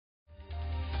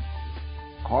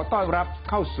ขอต้อนรับ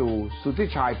เข้าสู่สุทธิ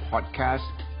ชัยพอดแคส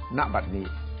ต์ณบัดนี้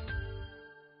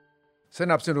ส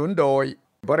นับสนุนโดย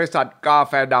บริษัทกา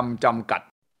แฟดำจำกัด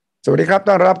สวัสดีครับ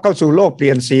ต้อนรับเข้าสู่โลกเป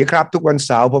ลี่ยนสีครับทุกวันเ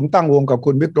สาร์ผมตั้งวงกับ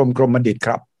คุณวิกรมกรมดิษฐ์ค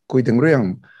รับคุยถึงเรื่อง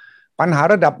ปัญหา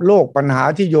ระดับโลกปัญหา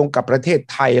ที่โยงกับประเทศ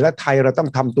ไทยและไทยเราต้อง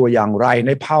ทำตัวอย่างไรใ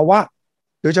นภาวะ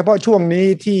โดยเฉพาะช่วงนี้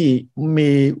ที่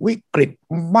มีวิกฤต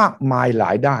มากมายหล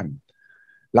ายด้าน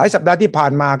หลายสัปดาห์ที่ผ่า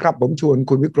นมาครับผมชวน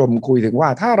คุณวิกรมคุยถึงว่า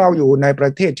ถ้าเราอยู่ในปร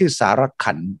ะเทศชื่อสาร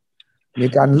ขันมี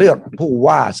การเลือกผู้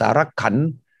ว่าสารขัน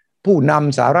ผู้น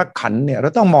ำสารขันเนี่ยเรา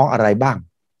ต้องมองอะไรบ้าง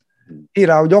ที่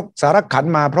เรายกสารขัน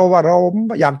มาเพราะว่าเรา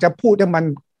อยากจะพูดให้มัน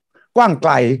กว้างไก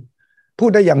ลพูด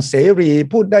ได้อย่างเสรี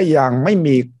พูดได้อย่างไม่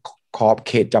มีขอบเ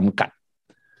ขตจำกัด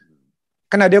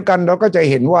ขณะเดียวกันเราก็จะ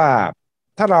เห็นว่า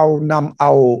ถ้าเรานำเอ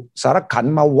าสารขัน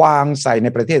มาวางใส่ใน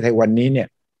ประเทศไทยวันนี้เนี่ย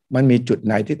มันมีจุดไ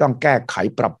หนที่ต้องแก้ไข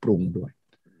ปรับปรุงด้วย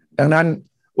ดังนั้น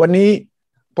วันนี้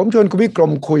ผมชวนคุณวิกร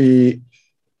มคุย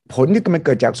ผลที่มันเ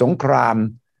กิดจากสงคราม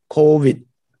โควิด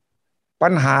ปั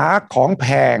ญหาของแพ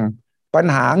งปัญ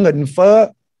หาเงินเฟ้อ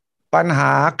ปัญห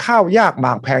าข้าวยากหม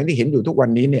ากแพงที่เห็นอยู่ทุกวัน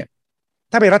นี้เนี่ย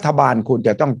ถ้าเป็นรัฐบาลคุณจ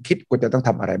ะต้องคิดคุณจะต้องท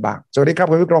ำอะไรบ้างสวัสดีครับ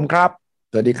คุณวิกรมครับ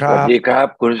สวัสดีครับสวัสดีครับ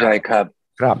คุณชัยครับ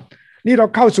ครับนี่เรา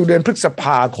เข้าสู่เดือนพฤษภ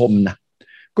าคมนะ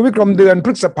คุณวิกรมเดือนพ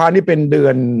ฤษภานี่เป็นเดื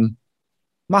อน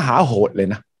มหาโหดเลย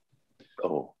นะ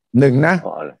หนึ่งน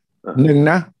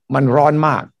ะมันร้อนม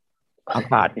ากอา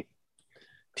กาศ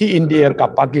ที่อินเดียกับ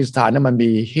ปากีสถานเนี่ยมันมี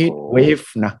ฮีทเวฟ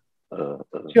นะ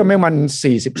เชื่อไหมมัน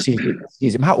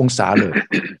45องศาเลย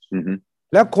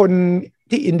แล้วคน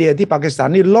ที่อินเดียที่ปากีสถาน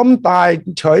นี่ล้มตาย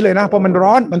เฉยเลยนะเพราะมัน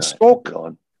ร้อนมันสโตรก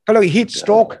เขาเรียกฮีทสโต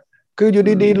รกคืออยู่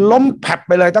ดีๆล้มแผลไ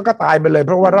ปเลยต้องก็ตายไปเลยเ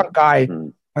พราะว่าร่างกาย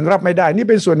มันรับไม่ได้นี่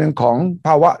เป็นส่วนหนึ่งของภ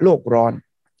าวะโลกร้อน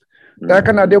แต่ข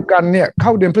ณะเดียวกันเนี่ยเข้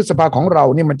าเดือนพฤษภาของเรา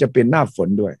นี่มันจะเป็นหน้าฝน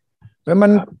ด้วยแล้วมั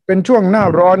นเป็นช่วงหน้า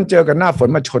ร้อนเจอกับหน้าฝน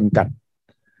มาชนกัน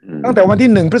ตั้งแต่วัน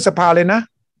ที่1พฤษภาเลยนะ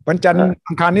วันจันทร์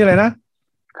อังคารนี้เลยนะ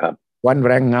ครับวัน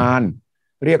แรงงาน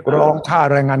เรียกร้องค่า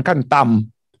แรงงานขั้นต่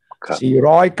ำ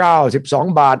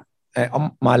492 บาทเอา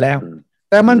มาแล้ว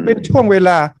แต่มันเป็นช่วงเวล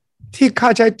าที่ค่า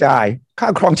ใช้จ่ายค่า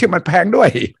ครองชีพมันแพงด้วย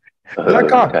แล้ว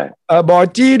ก็บ่อ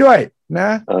จี้ด้วยนะ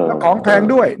แล้วของแพง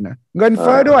ด้วยนะเงินเ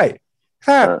ฟ้อด้วย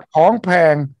ถ้าของแพ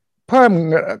งเพิ่ม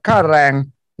ค่าแรง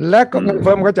และก็เงินเ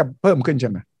ฟ้อมันก็จะเพิ่มขึ้นใช่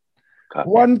ไหม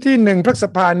วันที่1พฤษ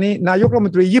ภาคมนี้นายกรัฐม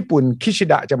นตรีญี่ปุ่นคิชิ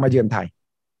ดะจะมาเยือนไทย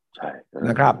ใช่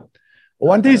นะครับ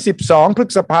วันที่12พฤ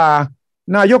ษภาค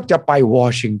มนายกจะไปวอ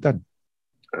ชิงตัน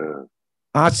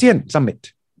อาเซียนซัมมิต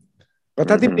ประ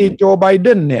ธานาธิบดีโจไบเด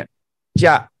นเนี่ยจ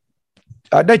ะ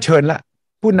ได้เชิญละ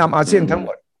ผู้นำอาเซียนทั้งหม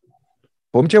ด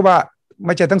ผมเชื่อว่าไ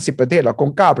ม่ใช่ทั้ง10ประเทศหรอกค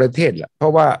ง9ประเทศแหละเพรา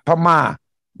ะว่าพม่า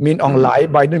มินออนไลน์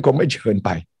ไบเดนคงไม่เชิญไป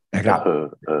นะครับ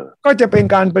ก็จะเป็น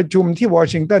การประชุมที่วอ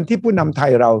ชิงตันที่ผู้นำไท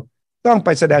ยเราต้องไป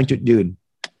แสดงจุดยืน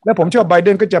และผมเชื่อไบเด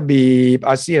นก็จะบีบ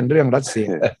อาเซียนเรื่องรัสเซีย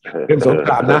เรื่องสงค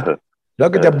รามนะแล้ว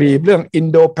ก็จะบีบเรื่องอิน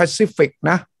โดแปซิฟิก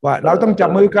นะว่าเราต้องจับ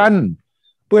มือกัน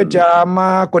เพื่อจะมา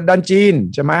กดดันจีน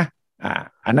ใช่ไหม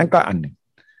อันนั้นก็อันหนึ่ง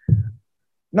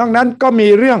นอกนั้นก็มี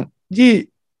เรื่อง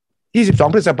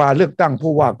22พฤษภาเลือกตั้ง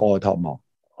ผู้ว่ากทม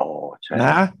น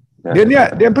ะเดือน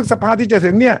เดือนพฤษภาที่จะ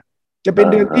ถึงเนี่ยจะเป็น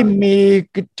เดือนที่มี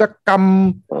กิจกรรม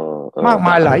มากม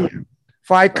ายหลายอย่าง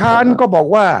ฝ่ายค้านก็บอก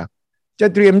ว่าจะ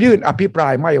เตรียมยื่นอภิปรา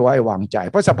ยไม่ไว้วางใจ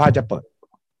เพราะสภาจะเปิด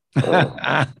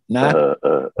นะ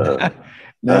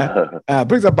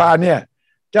พฤษภาเนี่ย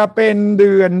จะเป็นเ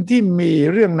ดือนที่มี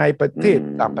เรื่องในประเทศ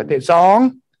ต่างประเทศ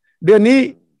2เดือนนี้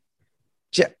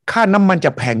จะค่าน้ำมันจ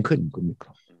ะแพงขึ้นคุณมิตร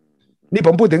นี่ผ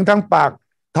มพูดถึงทั้งปาก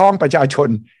ท้องประชาชน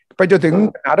ไปจนถึง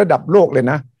ระดับโลกเลย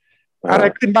นะอะไร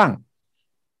ขึ้นบ้าง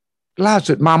ล่า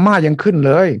สุดมาม่ายังขึ้นเ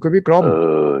ลยคุณวิกรม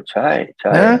ใช่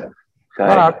นะ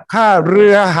ค่าเรื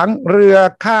อ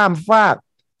ข้ามฟาก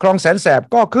คลองแสนแสบ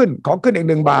ก็ขึ้นของขึ้นอีก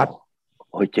1 บาท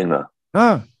โอ้ยจริงเหรอ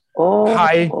ไ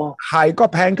ข่ก็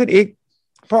แพงขึ้นอีก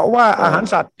เพราะว่าอาหาร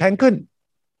สัตว์แพงขึ้น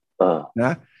น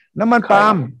ะน้ำมันปา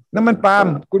ล์ม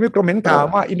คุณวิกรมเห็นข่าว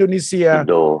ว่าอินโดนีเซีย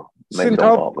ซึ่งเข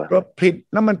าผลิต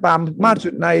น้ำมันปาล์มมากสุ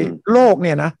ดในโลกเ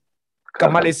นี่ยนะกับ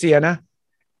มาเลเซียนะ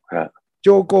โจ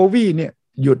โกวีเนี่ย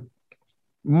หยุด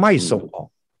ไม่ส่งออก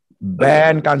แบ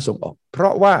นการส่งออกเพรา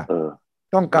ะว่า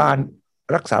ต้องการ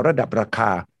รักษาระดับราค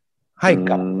าให้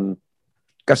กับ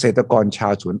เกษตรกรชา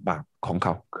วสวนปาล์มของเข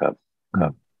าครับ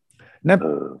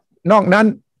นอกนั้น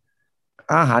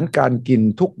อาหารการกิน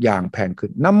ทุกอย่างแพงขึ้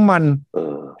นน้ำมัน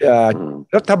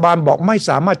รัฐบาลบอกไม่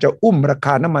สามารถจะอุ้มราค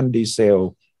าน้ำมันดีเซล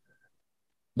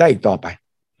ได้อีกต่อไป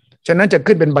ฉะนั้นจะ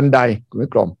ขึ้นเป็นบันไดคุณวิ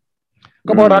กรม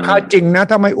ก็เพราะราคาจริงนะ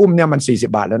ถ้าไม่อุ้มเนี่ยมัน40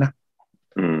 บาทแล้วนะ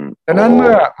ฉะนั้นเ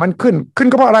มื่อมันขึ้น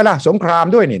ก็เพราะอะไรล่ะสงคราม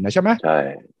ด้วยนี่นะใช่ไหมใช่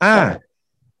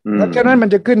เพราะฉะนั้นมัน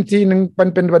จะขึ้นทีหนึ่งมัน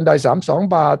เป็นบันได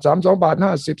32 บาท32 บาท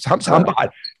 50 33 บาท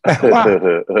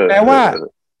แปลว่า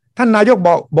ท่านนายกบ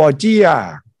อกบอเจีย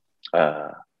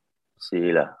ซี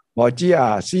ล่ะบอเจีย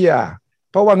เซีย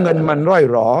เพราะว่าเงินมันร่อย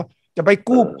หรอจะไป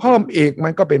กู้เพิ่มอีกมั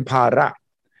นก็เป็นภาระ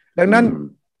ดังนั้น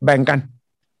แบ่งกัน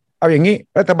เอาอย่างนี้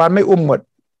รัฐบาลไม่อุ้มหมด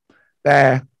แต่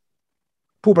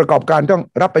ผู้ประกอบการต้อง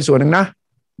รับไปส่วนหนึ่งนะ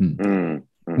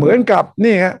เหมือนกับ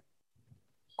นี่ฮะ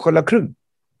คนละครึ่ง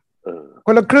ค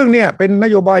นละครึ่งเนี่ยเป็นน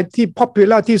โยบายที่พ็อปปู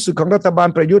ล่าที่สุดของรัฐบาล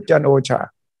ประยุทธ์จันทร์โอชา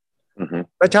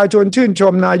ประชาชนชื่นช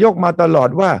มนายกมาตลอด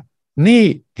ว่านี่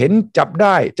เห็นจับไ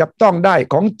ด้จับต้องได้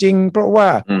ของจริงเพราะว่า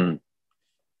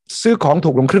ซื้อของ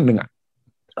ถูกลงครึ่งหนึ่ง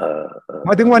ม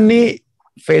าถึงวันนี้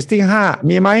เฟสที่5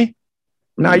มีไหม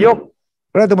นายก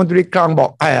รัฐมนตรีคลังบอ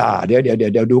กเ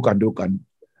ดี๋ยวดูก่อน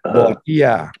บอเจีย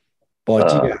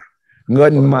เงิ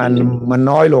นมัน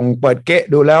น้อยลงเปิดเกะ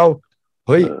ดูแล้วเ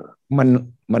ฮ้ย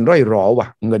มันร่อยหรอว่ะ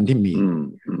เงินที่มี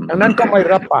ดังนั้นก็ไม่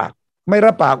รับ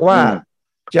ปากว่า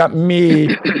จะมี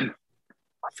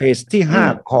เฟสที่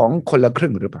5ของคนละครึ่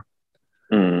งหรือเปล่า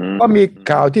ก็มี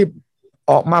ข่าวที่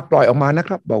ออกมาปล่อยออกมานะค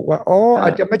รับบอกว่าอา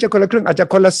จจะไม่ใช่คนละครึ่งอาจจะ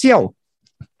คนละเสี้ยว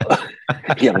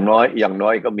อย่างน้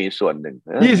อยก็มีส่วนหนึ่ง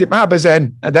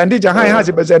 25% แทนที่จะให้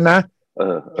 50% นะ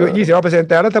คือ 25%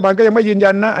 แต่รัฐบาลก็ยังไม่ยืน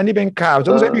ยันนะอันนี้เป็นข่าวส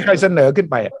งสัยมีใครเสนอขึ้น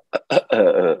ไป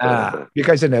มีใค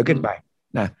รเสนอขึ้นไป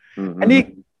นะอันนี้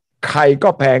ไข่ก็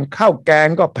แพงข้าวแกง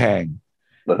ก็แพง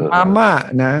มาม่า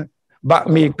นะบะ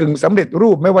หมี่กึ่งสำเร็จรู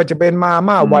ปไม่ว่าจะเป็นมา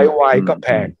ม่าไวๆก็แพ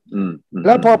งแ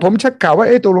ล้วพอผมเช็คข่าวว่า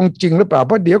ตกลงจริงหรือเปล่าเ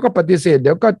พราะเดี๋ยวก็ปฏิเสธเ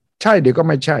ดี๋ยวก็ใช่เดี๋ยวก็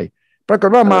ไม่ใช่ปรากฏ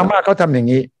ว่ามาม่าเขาทำอย่าง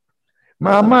นี้ม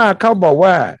าม่าเขาบอก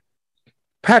ว่า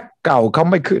แพ็คเก่าเขา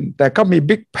ไม่ขึ้นแต่เขามี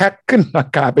บิ๊กแพ็คขึ้นรา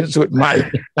คาเป็นสูตรใหม่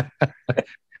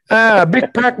บิ๊ก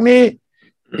แพ็คนี้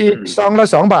อีกซองละ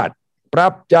2 บาทปรั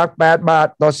บจาก8 บาท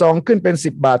ต่อซองขึ้นเป็น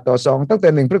10 บาทต่อซองตั้งแต่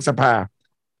1 พฤษภา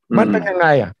มันเป็นยังไง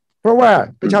เพราะว่า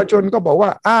ประชาชนก็บอกว่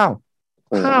า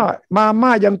ถ้ามาม่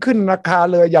ายังขึ้นราคา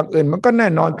เลยอย่างอื่นมันก็แน่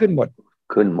นอนขึ้นหมด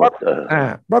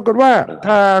ปรากฏว่า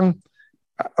ทาง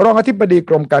รองอธิบดี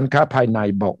กรมการค้าภายใน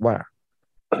บอกว่า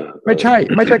ไม่ใ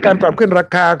ช่การปรับขึ้นรา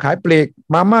คาขายปลีก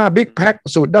มาม่าบิ๊กแพ็ค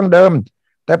สูตรดั้งเดิม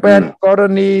แต่เป็นกร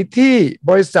ณีที่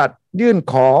บริษัทยื่น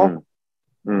ขอ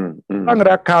ตั้ง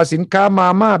ราคาสินค้ามา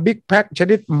ม่าบิ๊กแพ็คช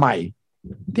นิดใหม่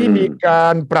ที่มีกา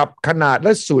รปรับขนาดแล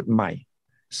ะสูตรใหม่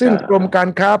ซึ่งกรมการ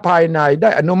ค้าภายในไ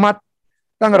ด้อนุมัติ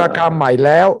ตั้งราคาใหม่แ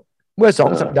ล้วเมื่อ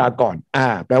2 สัปดาห์ก่อน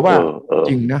แปลว่าจ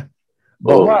ริงนะ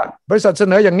บอกว่าบริษัทเส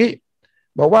นออย่างนี้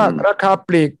บอกว่าราคาป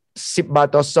ลีก10 บาท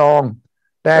ต่อซอง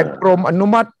แต่กรมอนุ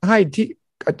มัติให้ที่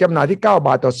จำหน่ายที่9 บ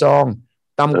าทต่อซอง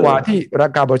ต่ำกว่าที่รา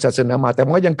คาบริษัทเสนอมาแต่มั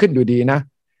นก็ยังขึ้นอยู่ดีนะ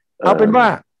เอาเป็นว่า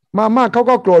มาม่าเขา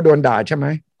ก็กลัวโดนด่าใช่ไหม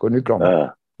คุณวิกรม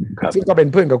ซึ่งก็เป็น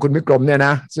เพื่อนกับคุณวิกรมเนี่ยน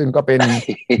ะซึ่งก็เป็น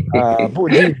ผู้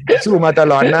ที่สู้มาต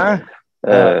ลอดนะ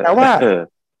แต่ว่า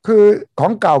คือขอ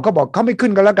งเก่าเขาบอกเขาไม่ขึ้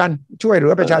นกันแล้วกันช่วยเหลื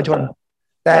อประชาชน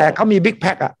แต่เขามีบิ๊กแ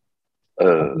พ็ค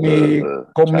มี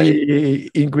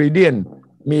อินกรีเดียน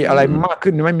มีอะไรมาก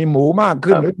ขึ้นไหมมีหมูมาก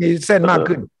ขึ้นหรือมีเส้นมาก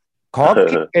ขึ้นขอ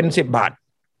คิดเป็น10 บาท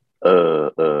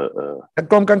แต่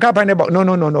กรมการค้าภายในบอกโ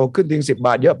นขึ้นถึง10 บ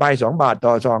าทเยอะไป2 บาทต่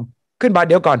อซองขึ้นบาท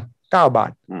เดียวก่อน9 บา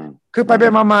ทคือไป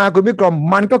มาคุณวิกรม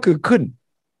มันก็คือขึ้น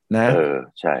นะ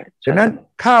ใช่ฉะนั้น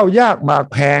ข้าวยากหมาก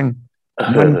แพง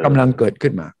มันกำลังเกิดขึ้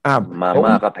นมามาม่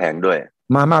าก็แพงด้วย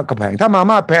มาม่าก็แพงถ้ามา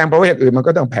ม่าแพงเพราะว่าอย่างอื่นมัน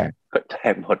ก็ต้องแพง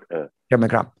หมดใช่ไหม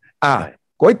ครับ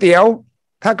ก๋วยเตี๋ยว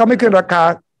ถ้าเขาไม่ขึ้นราคา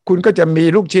คุณก็จะมี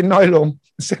ลูกชิ้นน้อยลง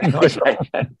เส้นน้อยลง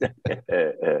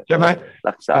ใช่ไหม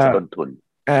รักษาต้นทุน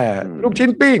ลูกชิ้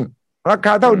นปิ้งราค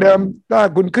าเท่าเดิมถ้า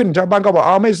คุณขึ้นชาวบ้านก็บอก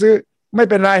ไม่ซื้อไม่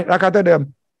เป็นไรราคาเท่าเดิม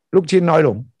ลูกชิ้นน้อยล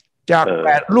งจาก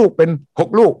8 ลูกเป็น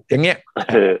6 ลูกอย่างเงี้ย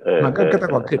มันก็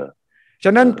ต้องขึ้นฉ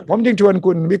ะนั้นผมจึงชวน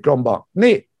คุณวิกรมบอก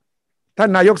นี่ท่าน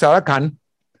นายกสารขัน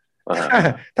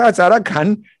ถ้าสารขัน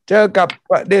เจอกับ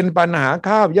ประเด็นปัญหา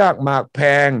ข้าวยากหมากแพ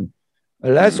ง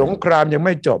และสงครามยังไ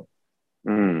ม่จบ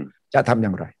จะทำอย่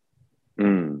างไร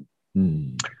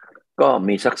ก็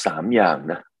มีสัก3 อย่าง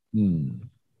นะ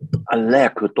อันแรก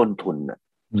คือต้นทุนนะ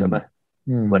ใช่ไหม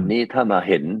วันนี้ถ้ามา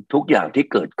เห็นทุกอย่างที่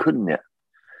เกิดขึ้นเนี่ย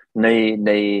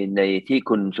ในที่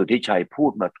คุณสุทธิชัยพู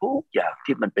ดมาทุกอย่าง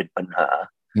ที่มันเป็นปัญหา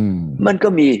มันก็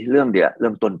มีเรื่องเดียวเรื่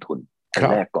องต้นทุนอัน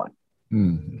แรกก่อน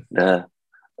นะ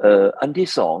อันที่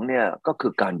2เนี่ยก็คื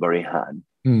อการบริหาร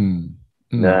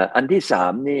นะอันที่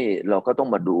3นี่เราก็ต้อง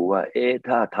มาดูว่า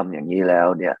ถ้าทำอย่างนี้แล้ว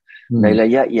เนี่ยในระ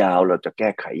ยะยาวเราจะแก้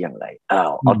ไขอย่างไรเอ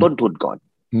าต้นทุนก่อน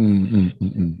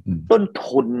ต้น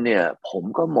ทุนเนี่ยผม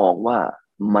ก็มองว่า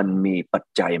มันมีปัจ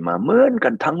จัยมาเหมือนกั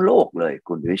นทั้งโลกเลย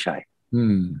คุณวิชัย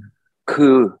คื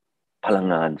อพลัง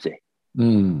งานสิ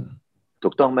ถู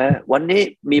กต้องไหมวันนี้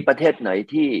มีประเทศไหน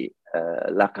ที่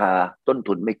ราคาต้น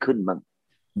ทุนไม่ขึ้นมั้ง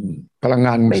พลังง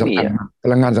านไม่มีสำคัญพ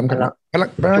ลังงานสำคัญพลัง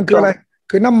งานคืออะไร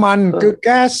คือน้ำมันคือแ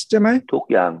ก๊สใช่ไหมทุก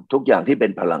อย่างที่เป็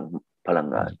นพลัง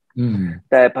งาน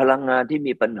แต่พลังงานที่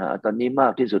มีปัญหาตอนนี้มา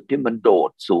กที่สุดที่มันโด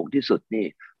ดสูงที่สุดนี่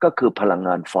ก็คือพลังง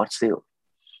านฟอสซิล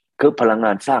คือพลังง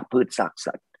านซากพืชซาก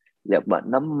สัตว์เรียกว่า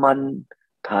น้ำมัน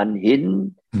ถ่านหิน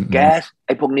แก๊สไ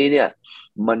อ้พวกนี้เนี่ย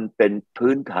มันเป็น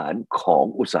พื้นฐานของ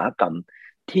อุตสาหกรรม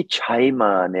ที่ใช้ม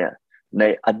าเนี่ยใน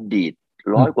อดีต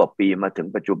100 กว่าปีมาถึง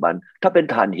ปัจจุบันถ้าเป็น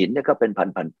ถ่านหินเนี่ยก็เป็น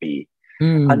พันปี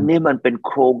อันนี้มันเป็น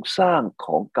โครงสร้างข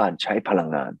องการใช้พลัง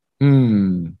งาน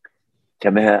ใช่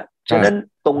ไหมฮะฉะนั้น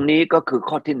ตรงนี้ก็คือ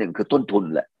ข้อที่1คือต้นทุน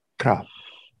แหละครับ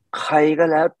ใครก็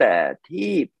แล้วแต่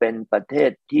ที่เป็นประเทศ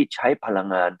ที่ใช้พลัง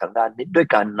งานทางด้านนี้ด้วย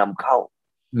การนำเข้า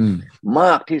ม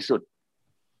ากที่สุด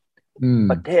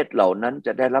ประเทศเหล่านั้นจ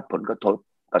ะได้รับผลกระ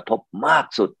ทบมาก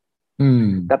สุด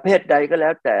ประเภทใดก็แล้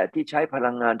วแต่ที่ใช้พ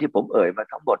ลังงานที่ผมเอ่ยมา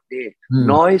ทั้งหมดนี่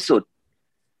น้อยสุด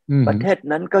ประเทศ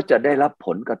นั้นก็จะได้รับผ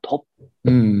ลกระทบ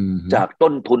จาก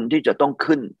ต้นทุนที่จะต้อง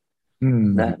ขึ้น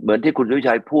นะเหมือนที่คุณสุวิ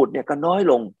ชัยพูดเนี่ยก็น้อย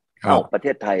ลงประเท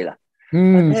ศไทยล่ะ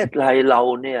ประเทศไทยเรา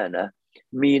เนี่ยนะ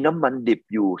มีน้ำมันดิบ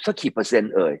อยู่สักกี่เปอร์เซ็น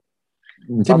ต์เอ่ย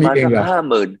ประมาณสัก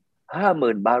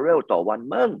50,000 บาร์เรลต่อวัน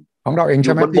มั้งของเราเองใ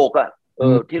ช่ไหมบนบกอ่ะ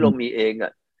ที่เรามีเองอ่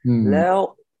ะแล้ว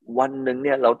วันหนึ่งเ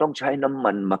นี่ยเราต้องใช้น้ำ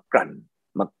มันมากลั่น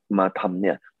มาทำเ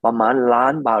นี่ยประมาณ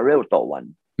1,000,000 บาร์เรลต่อวัน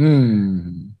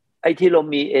ไอ้ที่เรา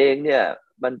มีเองเนี่ย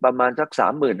มันประมาณสัก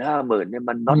30,000-50,000เนี่ย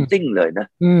มัน nothing เลยนะ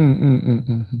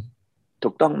ถู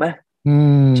กต้องไหม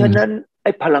ฉะนั้นไ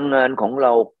อ้พลังงานของเร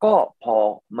าก็พอ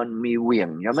มันมีเหวี่ยง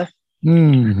ใช่ไหม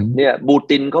เนี่ยบู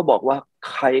ตินเขาบอกว่า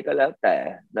ใครก็แล้วแต่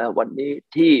นะวันนี้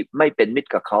ที่ไม่เป็นมิตร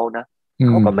กับเขานะเ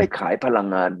ขาก็ไม่ขายพลัง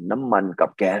งานน้ำมันกั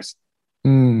บแก๊ส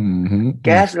แ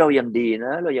ก๊สเรายังดีน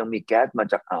ะเรายังมีแก๊สมา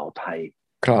จากอ่าวไทย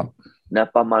ครับนะ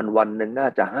ประมาณวันหนึ่งน่า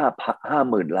จะ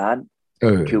50,000 ล้าน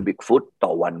คิวบิกฟุตต่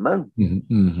อวันมั้ง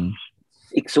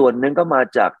อีกส่วนหนึ่งก็มา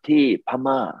จากที่พ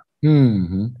ม่า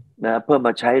นะเพื่อม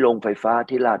าใช้โรงไฟฟ้า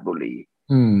ที่ลาดบุรี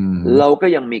เราก็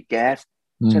ยังมีแก๊ส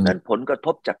ฉะนั้นผลกระท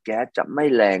บจากแก๊สจะไม่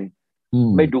แรง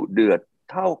ไม่ดุเดือด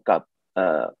เท่ากับ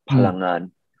พลังงาน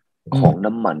ของ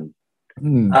น้ำมัน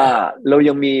เรา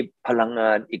ยังมีพลังง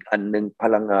านอีกอันหนึ่งพ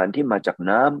ลังงานที่มาจาก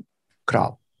น้ำครั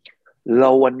บเรา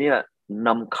วันเนี้ยน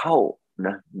ำเข้าน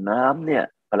ะน้ำเนี่ย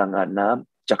พลังงานน้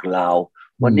ำจากลาว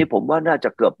วันนี้ผมว่าน่าจะ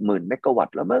เกือบ10,000 เมกะวัต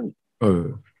ต์แล้วมั้ง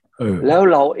แล้ว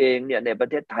เราเองเนี่ยในประ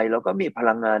เทศไทยเราก็มีพ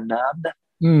ลังงานน้ำนะ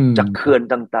จากเขื่อน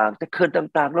ต่างๆแต่เขื่อน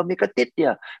ต่างๆเรามีกระติดเนี่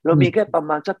ยเรามีแค่ประ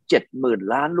มาณสัก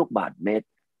70,000 ล้านลูกบาศก์เมตร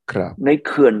ในเ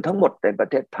ขื่อนทั้งหมดในประ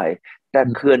เทศไทยแต่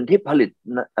เขื่อนที่ผลิต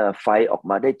ไฟออก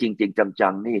มาได้จริงๆจั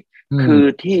งๆนี่คือ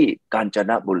ที่กาญจ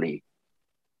นบุรี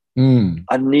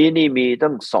อันนี้นี่มี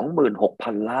ตั้ง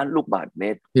 26,000 ล้านลูกบาศก์เม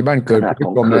ตรที่บ้านเกิดข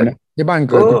องเขื่อนที่บ้าน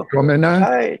เกิดกรมเลยนะ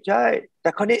ใช่แต่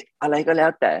คราวนี้อะไรก็แล้ว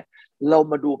แต่เรา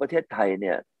มาดูประเทศไทยเ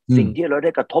นี่ยสิ่งที่เราไ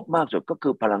ด้กระทบมากสุดก็คื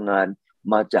อพลังงาน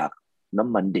มาจากน้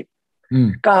ำมันดิบ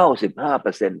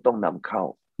 95% ต้องนำเข้า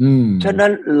ฉะนั้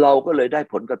นเราก็เลยได้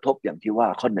ผลกระทบอย่างที่ว่า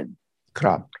ข้อหนึ่งค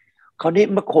รับคราวนี้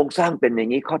เมื่อโครงสร้างเป็นอย่า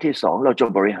งนี้ข้อที่2เราจะ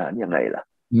บริหารยังไงล่ะ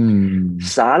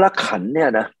สารขันเนี่ย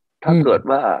นะถ้าเกิด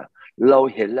ว่าเรา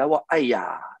เห็นแล้วว่าไอ้ยา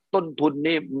ต้นทุน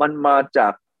นี่มันมาจา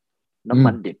กน้ำ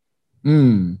มันดิบ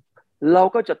เรา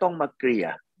ก็จะต้องมาเกลี่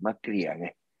ยไง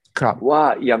ว่า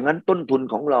อย่างนั้นต้นทุน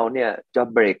ของเราเนี่ยจะ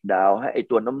เบรกดาวน์ให้ไอ้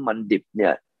ตัวน้ำมันดิบเนี่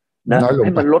ยนะใ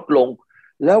ห้มันลดลง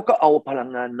แล้วก็เอาพลัง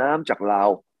งานน้ำจากลาว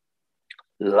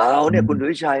เนี่ยคุณ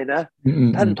วิชัยนะ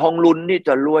ท่านทองลุนนี่จ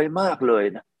ะรวยมากเลย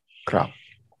นะครับ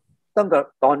ตั้งแต่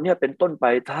ตอนนี้เป็นต้นไป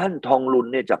ท่านทองลุน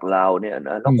เนี่ยจากลาวเนี่ย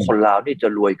นะแล้วคนลาวนี่จะ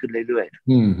รวยขึ้นเรื่อย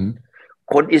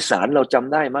ๆคนอีสานเราจ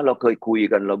ำได้ไหมเราเคยคุย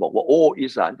กันเราบอกว่าโอ้อี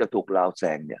สานจะถูกลาวแซ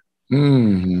งเนี่ย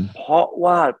เพราะ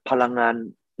ว่าพลังงาน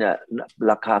เนี่ย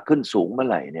ราคาขึ้นสูงเมื่อ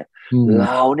ไหร่เนี่ยล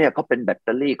าวเนี่ยเขาเป็นแบตเต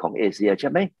อรี่ของเอเชียใ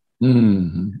ช่ไหม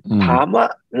ถามว่า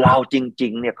ลาวจริ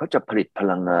งๆเนี่ยเขาจะผลิตพ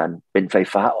ลังงานเป็นไฟ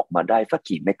ฟ้าออกมาได้สัก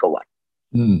กี่เมกะวัตต์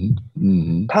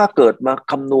ถ้าเกิดมา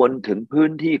คำนวณถึงพื้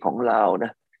นที่ของลาวน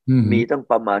ะมีตั้ง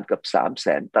ประมาณกับ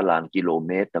300,000 ตารางกิโลเ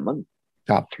มตรนะมั้ง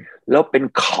แล้วเป็น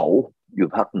เขาอยู่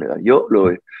ภาคเหนือเยอะเล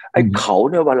ยไอ้เขา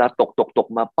เนี่ยเวลาตก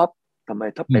มาปั๊บทำไม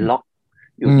ถ้าไปล็อก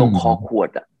อยู่ตรงคอขวด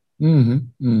อ่ะ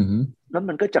แล้ว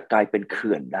มันก็จะกลายเป็นเ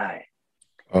ขื่อนได้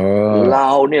ลา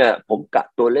วเนี่ยผมกะ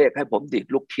ตัวเลขให้ผมดิด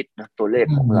ลูกคิดนะตัวเลข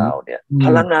ของลาวเนี่ยพ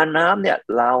ลังงานน้ำเนี่ย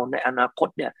ลาวในอนาคต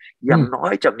เนี่ยอย่างน้อ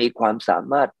ยจะมีความสา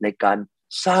มารถในการ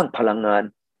สร้างพลังงาน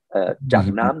จาก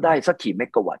น้ำได้สักกี่เม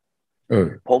กะวัตต์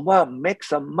ผมว่าแม็ก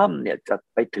ซิมัมเนี่ยจะ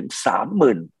ไปถึง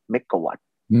30,000 เมกะวัตต์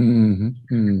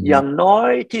อย่างน้อ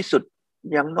ยที่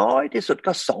สุด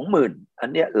ก็20,000อัน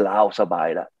เนี้ยลาวสบาย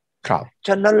แล้วฉ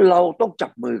ะนั้นเราต้องจั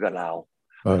บมือกับลาว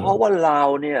เพราะว่าลาว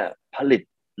เนี่ยผลิต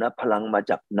นะพลังมา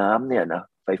จากน้ำเนี่ยนะ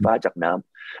ไฟ ฟ้าจากน้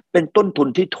ำเป็นต้นทุน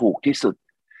ที่ถูกที่สุด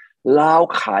ลาว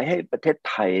ขายให้ประเทศ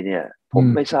ไทยเนี่ยผม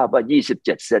ไม่ทราบว่า27 เ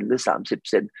ซนต์หรือ30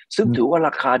 เซนต์ซึ่งถือว่าร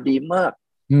าคาดีมาก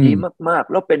ดีมาก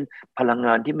ๆแล้วเป็นพลังง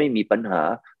านที่ไม่มีปัญหา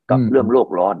กับเรื่องโลก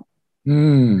ร้อน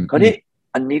คราวนี้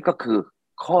อันนี้ก็คือ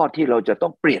ข้อที่เราจะต้อ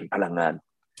งเปลี่ยนพลังงาน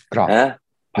นะ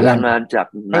พลังงานจาก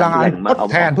พลังงานทด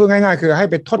แทนพูดง่ายๆคือให้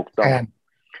ไปทดแทน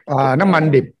น้ำมัน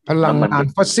ดิบพลังงาน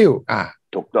ฟอสซิล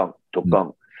ถูกต้อง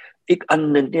อีกอัน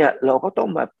หนึ่งเนี่ยเราก็ต้อง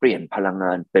มาเปลี่ยนพลังง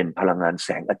านเป็นพลังงานแส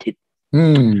งอาทิตย์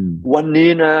วันนี้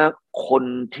นะคน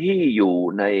ที่อยู่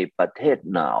ในประเทศ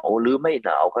หนาวหรือไม่หน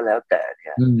าวก็แล้วแต่เ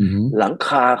นี่ยหลังค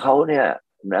าเขาเนี่ย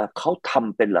นะเขาท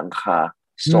ำเป็นหลังคา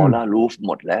โซลารูฟห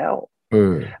มดแล้ว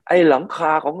ไอ้หลังค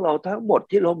าของเราทั้งหมด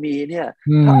ที่เรามีเนี่ย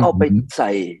ถ้าเอาไปใ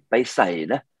ส่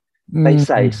นะไปใ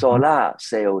ส่โซลาเ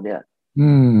ซลล์เนี่ย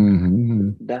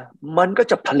นะมันก็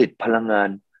จะผลิตพลังงาน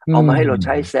เอามาให้เราใ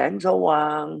ช้แสงสว่า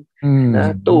งนะ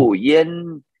ตู้เย็น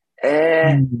แอ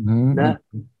ร์นะ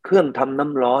เครื่องทำน้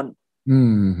ำร้อน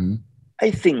ไอ้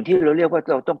สิ่งที่เราเรียกว่า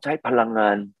เราต้องใช้พลังงา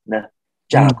นนะ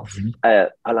จาก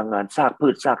พลังงานซากพื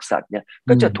ชซากสัตว์เนี่ย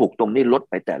ก็จะถูกตรงนี้ลด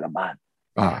ไปแต่ละบ้าน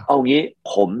เอางี้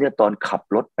ผมเนี่ยตอนขับ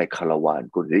รถไปคาราวาน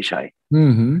คุณวิชัย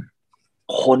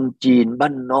คนจีนบ้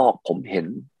านนอกผมเห็น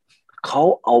เขา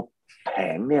เอาแผ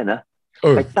งเนี่ยนะ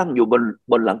ไปตั้งอยู่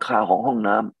บนหลังคาของห้อง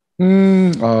น้ำ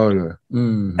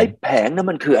ไอ้แผงนั้น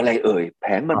มันคืออะไรแผ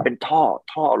งมันเป็น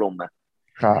ท่อลงมา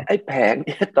ไอ้แผงเ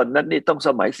นี่ยตอนนั้นนี่ต้องส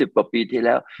มัย10 กว่าปีที่แ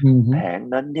ล้วแผง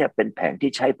นั้นเนี่ยเป็นแผง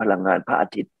ที่ใช้พลังงานพระอา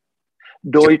ทิตย์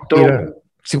โดยตรง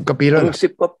10 กว่าปีแล้ว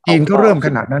จีนเขาเริ่มข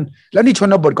นาดนั้นแล้วนี่ช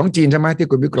นบทของจีนใช่ไหมที่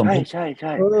คุณวิกรมใช่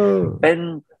เ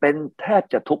ป็นแทบ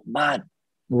จะทุกบ้าน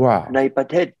ในประ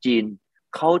เทศจีน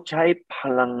เขาใช้พ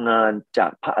ลังงานจา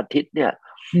กพระอาทิตย์เนี่ย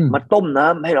มาต้มน้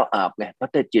ำให้เราอาบไงประ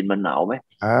เทศจีนมันหนาวไหม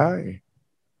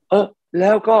แ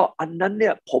ล้วก็อันนั้นเนี่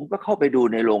ยผมก็เข้าไปดู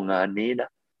ในโรงงานนี้นะ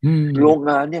โรง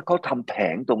งานเนี่ยเขาทำแผ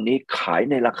งตรงนี้ขาย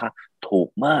ในราคาถูก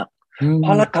มากเพร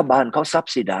าะรัฐบาลเขาซับ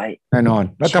ซิไดซ์แน่นอน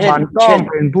รัฐบาลก็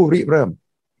เป็นผู้ริเริ่ม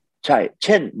ใช่เ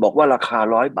ช่นบอกว่าราคา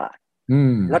100 บาท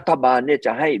รัฐบาลเนี่ยจ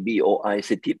ะให้ BOI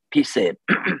สิทธิพิเศษ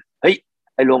เฮ้ย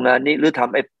ไอโรงงานนี้หรือท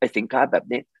ำไอสินค้าแบบ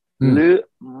นี้หรือ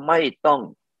ไม่ต้อง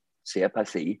เสียภา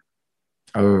ษี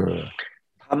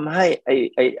ทำให้ไ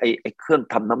อเครื่อง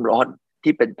ทำน้ำร้อน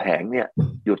ที่เป็นแผงเนี่ย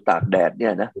อยู่ตากแดดเนี่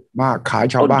ยนะมากขาย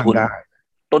ชาวบ้านได้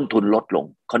ต้นทุนลดลง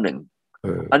ข้อหนึ่ง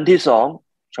อันที่สอง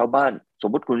ชาวบ้านสม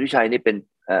มติคุณวิชัยนี่เป็น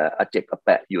อาเจกอาแป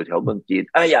ะอยู่แถวเมืองจีน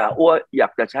อ้วอยา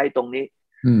กจะใช้ตรงนี้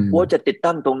อ้วจะติด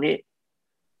ตั้งตรงนี้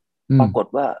ปรากฏ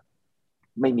ว่า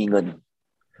ไม่มีเงิน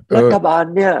รัฐบา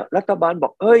ลบอ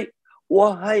กเอ้ยอ้ว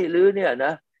ให้หรือเนี่ยน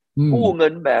ะกู้เงิ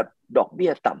นแบบดอกเบี้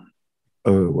ยต่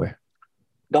ำเว้ย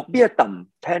ดอกเบี้ยต่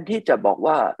ำแทนที่จะบอก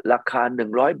ว่าราคา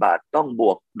100 บาทต้องบ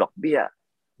วกดอกเบี้ย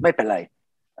ไม่เป็นไร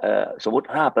สมมติ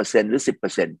 5% หรือ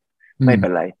 10% ไม่เป็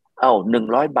นไร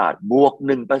100 บาทบวก 1%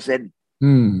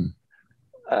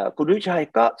 คุณวิชัย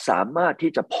ก็สามารถ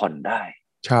ที่จะผ่อนได้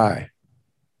ใช่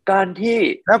การที่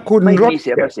แล้วคุณไม่มีเ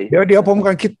สียภาษีเดี๋ยวผมก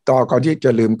ำลังคิดต่อก่อนที่จ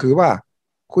ะลืมคือว่า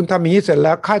คุณทำอย่างนี้เสร็จแ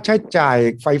ล้วค่าใช้จ่าย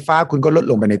ไฟฟ้าคุณก็ลด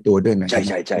ลงไปในตัวด้วยไงใช่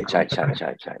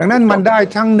ดังนั้นมันได้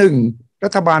ทั้งหนึ่งรั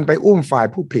ฐบาลไปอุ้มฝ่าย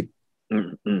ผู้ผลิต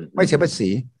ไม่เสียภาษี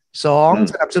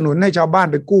2สนับสนุนให้ชาวบ้าน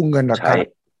ไปกู้เงินราคา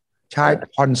ใช้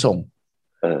ผ่อนส่ง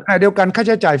เดียวกันค่าใ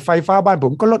ช้จ่ายไฟฟ้าบ้านผ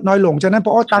มก็ลดน้อยลงฉะนั้นเพร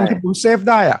าะตังค์ที่ผมเซฟ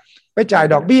ได้อะไปจ่าย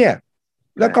ดอกเบี้ย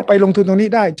แล้วก็ไปลงทุนตรงนี้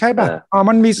ได้ใช่ป่ะ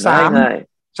มันมี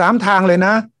3ทางเลยน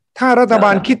ะถ้ารัฐบ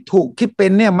าลคิดถูกคิดเป็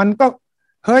นเนี่ยมันก็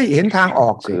เฮ้ยเห็นทางออ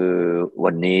กคือ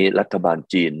วันนี้รัฐบาล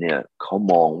จีนเนี่ยเขา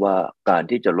มองว่าการ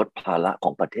ที่จะลดภาระข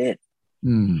องประเทศ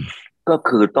ก็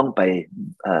คือต้องไป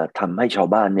ทำให้ชาว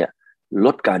บ้านเนี่ยล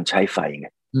ดการใช้ไฟไง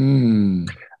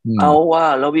เอาว่า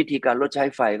แล้ววิธีการลดใช้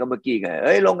ไฟก็เมื่อกี้ไง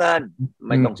โรงงานไ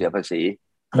ม่ต้องเสียภาษี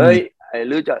ห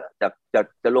รือ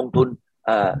จะลงทุน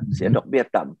เสียดอกเบี้ย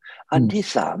ต่ำอันที่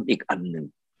3อีกอันหนึ่ง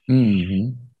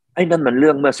นั่นมันเ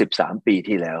รื่องเมื่อ13 ปี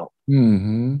ที่แล้ว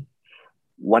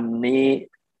วันนี้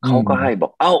เขาก็ให้บอ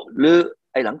กหรือ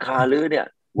หลังคาหรือเนี่ย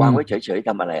วางไว้เฉยๆท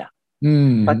ำอะไร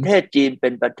ประเทศจีนเป็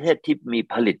นประเทศที่มี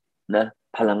ผลิตนะ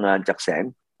พลังงานจากแสง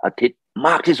อาทิตย์ม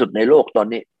ากที่สุดในโลกตอน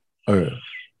นี้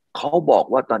เขาบอก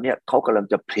ว่าตอนนี้เขากำลัง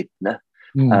จะผลิตนะ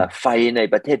ไฟใน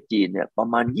ประเทศจีนเนี่ยประ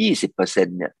มาณ 20% เ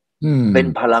นี่ยเป็น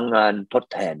พลังงานทด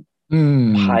แทน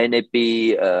ภายในปี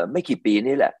ไม่กี่ปี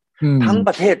นี้แหละทั้งป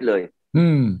ระเทศเลย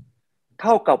เ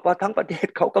ท่ากับว่าทั้งประเทศ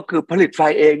เขาก็คือผลิตไฟ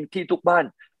เองที่ทุกบ้าน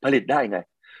ผลิตได้ไง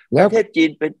ประเทศจีน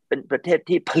เป็นประเทศ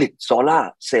ที่ผลิตโซล่า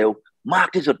เซลล์มาก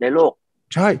ที่สุดในโลก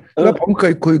ใช่แล้วผมเค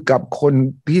ยคุยกับคน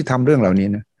ที่ทำเรื่องเหล่านี้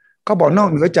นะเขาบอกนอก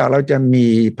เหนือจากเราจะมี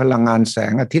พลังงานแส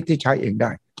งอาทิตย์ที่ใช้เองไ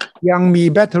ด้ยังมี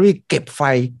แบตเตอรี่เก็บไฟ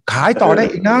ขายต่อได้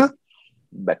อีกนะ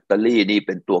แบตเตอรี่นี่เ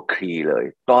ป็นตัวคีย์เลย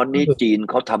ตอนนี้จีน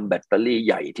เขาทำแบตเตอรี่ใ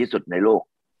หญ่ที่สุดในโลก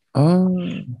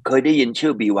เคยได้ยินชื่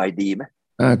อ BYD ไหม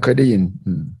เคยได้ยิน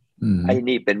ไอ้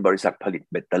นี่เป็นบริษัทผลิต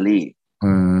แบตเตอรี่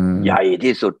ใหญ่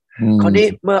ที่สุดคราวนี้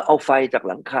เมื่อเอาไฟจาก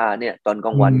หลังคาเนี่ยตอนกล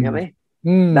างวันใช่ไหม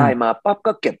ได้มาปั๊บ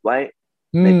ก็เก็บไว้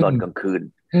ในตอนกลางคืน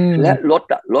และ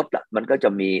รถมันก็จะ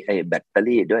มีไอ้แบตเตอ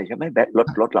รี่ด้วยใช่ไหม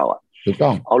รถเราอ่ะถูกต้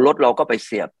องเอารถเราก็ไปเ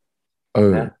สียบ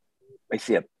นะไปเ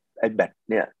สียบไอ้แบต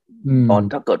เนี่ยตอน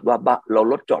ถ้าเกิดว่าเรา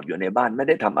รถจอดอยู่ในบ้านไม่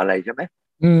ได้ทำอะไรใช่ไหม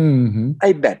ไอ้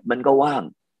แบตมันก็ว่าง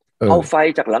เอาไฟ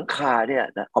จากหลังคาเนี่ย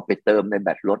นะเอาไปเติมในแบ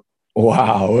ตรถว้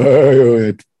าว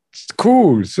คู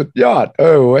ลสุดยอด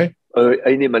เว้ยไ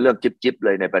อ้นี่มันเรื่องจิ๊บเล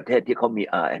ยในประเทศที่เขามี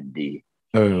R&D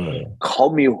เขา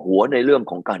มีหัวในเรื่อง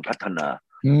ของการพัฒนา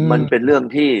มันเป็นเรื่อง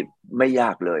ที่ไม่ย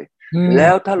ากเลยแล้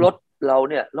วถ้ารถเรา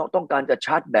เนี่ยเราต้องการจะช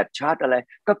าร์จแบตชาร์จอะไร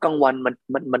ก็กลางวัน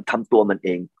มันทำตัวมันเอ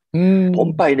งผม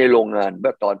ไปในโรงงานเ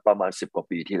มื่อตอนประมาณ10 กว่า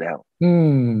ปีที่แล้ว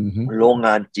โรงง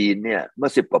านจีนเนี่ยเมื่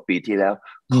อ10 กว่าปีที่แล้ว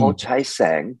เขาใช้แส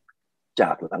งจ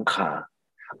ากหลังคา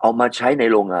เอามาใช้ใน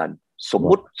โรงงานสม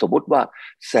มุติว่า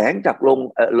แสงจาก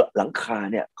หลังคา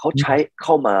เนี่ยเขาใช้เ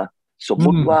ข้ามาสม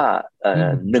มุติว่า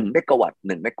1 เมกะวัตต์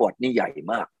1 เมกะวัตต์นี่ใหญ่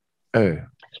มาก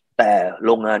แต่โ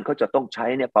รงงานเขาจะต้องใช้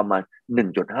เนี่ยประมาณ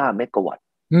 1.5 เมกะวัตต์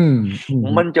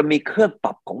มันจะมีเครื่องป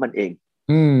รับของมันเอง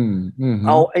เ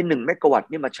อาไอ้1 เมกะวัตต์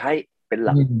นี่มาใช้เป็นห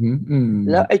ลัก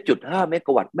แล้วไอ้0.5 เมก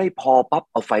ะวัตต์ไม่พอปั๊บ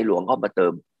เอาไฟหลวงเข้ามาเติ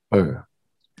ม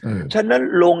ฉะนั้น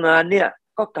โรงงานเนี่ย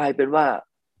ก็กลายเป็นว่า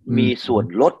มีส่วน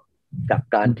ลดจาก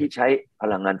การที่ใช้พ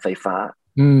ลังงานไฟฟ้า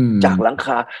จากหลัง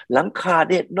คา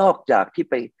เนี่ยนอกจากที่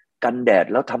ไปกันแดด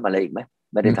แล้วทำอะไรอีกไหม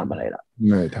ไม่ได้ทำอะไรละ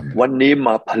ไม่ทำวันนี้ม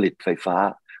าผลิตไฟฟ้า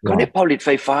คราวนี้ผลิตไฟ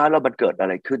ฟ้าแล้วมันเกิดอะ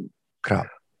ไรขึ้นครับ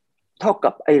เท่า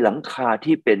กับไอ้หลังคา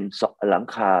ที่เป็นหลัง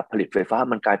คาผลิตไฟฟ้า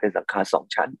มันกลายเป็นหลังคา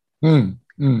2 ชั้น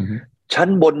ชั้น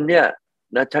บนเนี่ย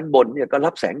นะชั้นบนเนี่ยก็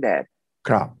รับแสงแดด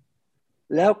ครับ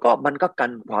แล้วก็มันก็กั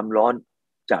นความร้อน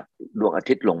จากดวงอา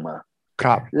ทิตย์ลงมาค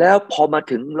รับแล้วพอมา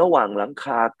ถึงระหว่างหลังค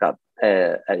ากับ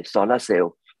โซลาร์เซล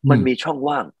ล์มันมีช่อง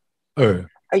ว่าง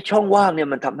ไอ้ช่องว่างเนี่ย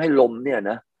มันทำให้ลมเนี่ย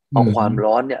นะเอาความ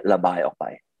ร้อนเนี่ยระบายออกไป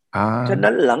ฉะ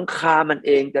นั้นหลังคามันเ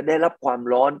องจะได้รับความ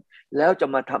ร้อนแล้วจะ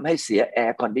มาทำให้เสียแอ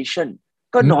ร์คอนดิชัน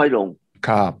ก็น้อยลงค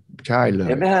รับใช่เลย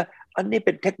เห็นไหมฮะอันนี้เ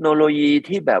ป็นเทคโนโลยี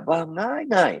ที่แบบว่า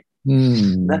ง่าย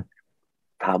ๆนะ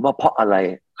ถามว่าเพราะอะไร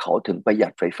เขาถึงประหยั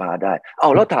ดไฟฟ้าได้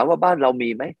แล้วถามว่าบ้านเรามี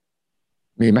ไหม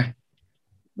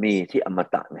มีที่อม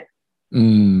ตะไง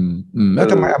แล้ว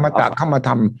ทำไมอมตะเข้ามาท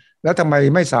ำแล้วทำไม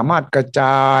ไม่สามารถกระจ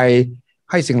าย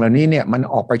ให้สิ่งเหล่านี้เนี่ยมัน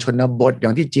ออกไปชนบทอย่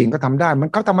างที่จีนก็ทำได้มัน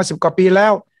เขาทำมา10 กว่าปีแล้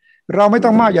วเราไม่ต้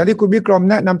องมากอย่างที่คุณวิกรม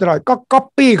แนะนำตลอดก็ก๊อป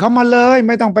ปี้เขามาเลยไ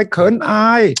ม่ต้องไปเขินอา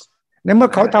ยในเมื่อ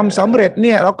เขาทำสำเร็จเ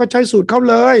นี่ยเราก็ใช้สูตรเขา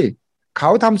เลยเขา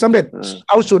ทำสำเร็จ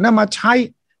เอาสูตรนั้นมาใช้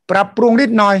ปรับปรุงนิ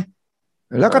ดหน่อย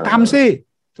แล้วก็ทำสิ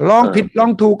ลองผิดลอ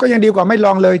งถูกก็ยังดีกว่าไม่ล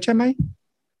องเลยใช่ไหม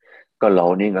ก็เรา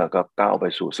นี่ก็ก้าวไป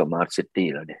สู่สมาร์ทซิตี้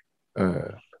แล้วเนี่ย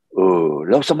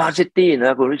แล้วสมาร์ทซิตี้น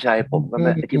ะคุณวิชัยผมก็ไ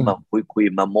ม่ที่มาคุย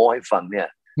มาโม้ให้ฟังเนี่ย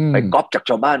ไปก๊อปจาก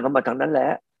ชาวบ้านเขามาทางนั้นแหละ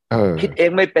คิดเอง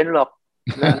ไม่เป็นหรอก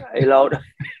นะไอเราเ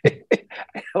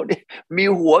นี่ยมี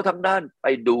หัวทางด้านไป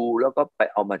ดูแล้วก็ไป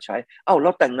เอามาใช้เร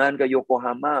าแต่งงานกับโยโกฮ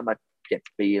าม่ามา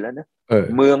7 ปีแล้วนะ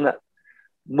เมือ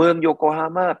งโยโกฮา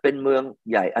ม่าเป็นเมือง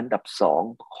ใหญ่อันดับ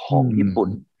2ของญี่ปุ่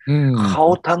นเขา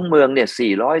ทั้งเมืองเนี่ย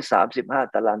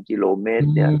435 ตารางกิโลเมตร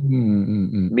เนี่ย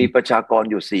มีประชากร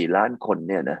อยู่4 ล้านคน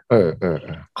เนี่ยนะ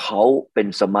เขาเป็น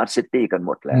สมาร์ทซิตี้กันห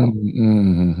มดแล้ว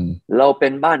เราเป็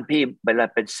นบ้านพี่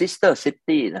เป็นซิสเตอร์ซิ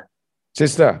ตี้นะซิ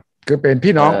สเตอร์คือเป็น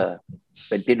พี่น้อง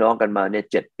เป็นพี่น้องกันมาเนี่ย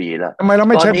7 ปีแล้วทำไมเรา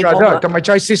ไม่ใช้ brother ทำไมใ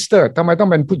ช้ sister ทำไมต้อง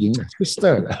เป็นผู้หญิง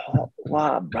sister ว่า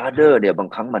brother เนี่ยบาง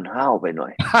ครั้งมันห้าวไปหน่อ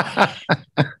ย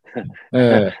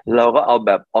เราก็เอาแ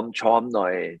บบอมชอมหน่อ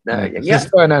ยนะอย่างเงี้ย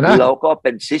เราก็เ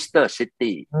ป็น sister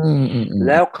city แ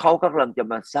ล้วเขากำลังจะ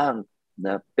มาสร้างน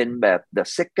ะเป็นแบบ the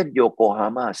second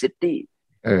Yokohama city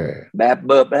แบบเ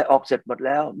บิร์บอะไรออกเสร็จหมดแ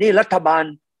ล้วนี่รัฐบาล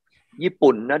ญี่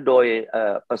ปุ่นนะโดย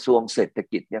กระทรวงเศรษฐ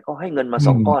กิจเนี่ยเขาให้เงินมา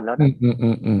2 ก้อนแล้วนะ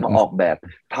มาออกแบบ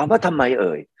ถามว่าทำไม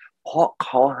เพราะเข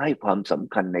าให้ความส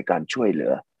ำคัญในการช่วยเหลื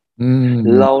อ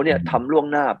เราเนี่ยทำล่วง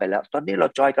หน้าไปแล้วตอนนี้เรา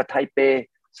จอยกับไทเป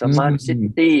สมาร์ทซิ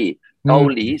ตี้เกา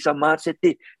หลีสมาร์ทซิ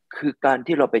ตี้คือการ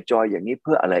ที่เราไปจอยอย่างนี้เ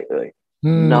พื่ออะไร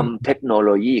นำเทคโนโ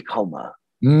ลยีเข้ามา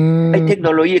ไอ้เทคโน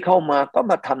โลยีเข้ามาก็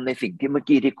มาทำในสิ่งที่เมื่อ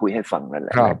กี้ที่คุยให้ฟังนั่นแห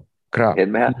ละเห็น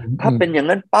ไหมฮะถ้าเป็นอย่าง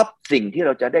นั้นปั๊บสิ่งที่เร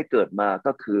าจะได้เกิดมา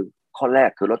ก็คือข้อแรก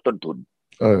คือลดต้นทุน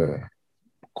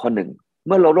ข้อ 1เ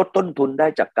มื่อเราลดต้นทุนได้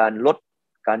จากการลด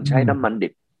การใช้น้ำมันดิ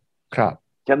บ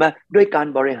ใช่ไหมด้วยการ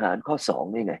บริหารข้อ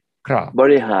2นี่ไงบ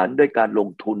ริหารด้วยการลง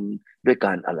ทุนด้วยก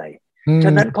ารอะไรฉ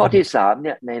ะนั้นข้อที่3เ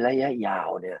นี่ยในระยะยาว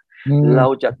เนี่ย เรา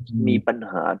จะมีปัญ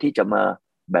หาที่จะมา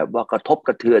แบบว่ากระทบก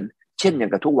ระเทือนเช่นอย่า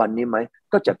งกับทุกวันนี้ไหม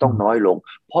ก็จะต้องน้อยลง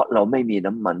เพราะเราไม่มี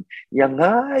น้ำมันยัง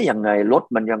ไงรถ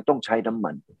มันยังต้องใช้น้ำ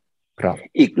มันครับ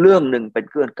อีกเรื่องหนึ่งเป็น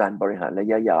เรื่องการบริหารระ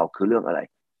ยะยาวคือเรื่องอะไร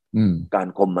การ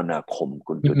คมนาคม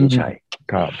คุณสุทธิชัย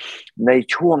ครับใน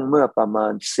ช่วงเมื่อประมา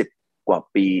ณ10 กว่า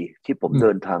ปีที่ผมเ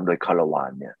ดินทางโดยคาราวา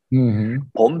นเนี่ย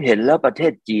ผมเห็นแล้วประเท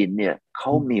ศจีนเนี่ยเข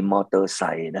ามีมอเตอร์ไซ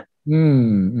ค์นะ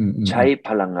ใช้พ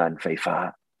ลังงานไฟฟ้า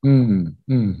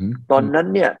ตอนนั้น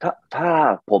เนี่ยถ้า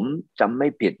ผมจำไม่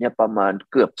ผิดเนี่ยประมาณ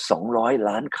เกือบ200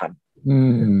 ล้านคัน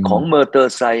ของมอเตอ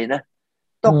ร์ไซค์นะ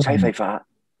ต้องใช้ไฟฟ้า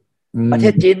ประเท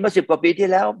ศจีนเมื่อ10 กว่าปีที่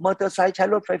แล้วมอเตอร์ไซค์ใช้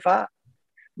รถไฟฟ้า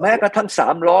แม้กระทั่ง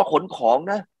3 ล้อขนของ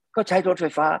นะก็ใช้รถไฟ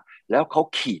ฟ้าแล้วเขา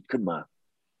ขีดขึ้นมา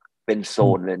เป็นโซ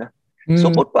นเลยนะส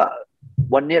มมติว่า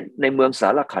วันนี้ในเมืองสา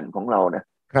รขันของเรานะ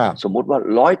สมมุติว่า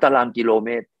100 ตารางกิโลเม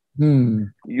ตร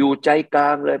อยู่ใจกล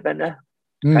างเลยไปนะ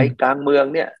ใจกลางเมือง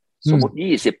เนี่ยสมมติ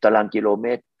20 ตารางกิโลเม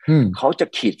ตรเขาจะ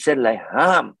ขีดเส้นเลยห้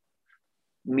าม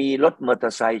มีรถมอเตอ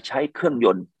ร์ไซค์ใช้เครื่องย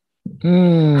นต์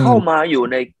เข้ามาอยู่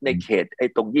ในเขตไอ้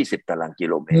ตรง20 ตารางกิ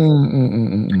โลเมตร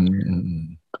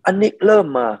อันนี้เริ่ม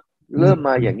ม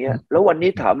าอย่างเงี้ยแล้ววัน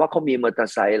นี้ถามว่าเขามีมอเตอ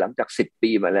ร์ไซค์หลังจาก10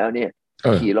 ปีมาแล้วเนี่ย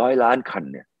กี่ร้อยล้านคัน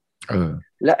เนี่ย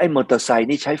และไอ้มอเตอร์ไซค์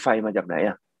นี่ใช้ไฟมาจากไหน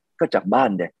อ่ะก็จากบ้าน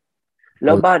เด็กแ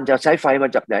ล้วบ้านจะใช้ไฟมา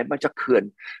จากไหนมาจากเ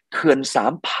ขื่อน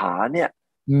3 ผาเนี่ย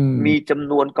มีจ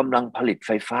ำนวนกำลังผลิตไ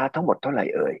ฟฟ้าทั้งหมดเท่าไหร่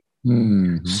เอ่ย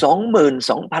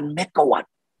22,000 เมกะวัต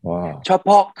ต์เฉพ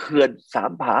าะเขื่อน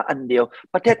3 ผาอันเดียว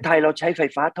ประเทศไทยเราใช้ไฟ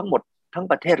ฟ้าทั้งหมดทั้ง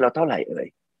ประเทศเราเท่าไหร่เอ่ย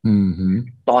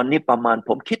ตอนนี้ประมาณผ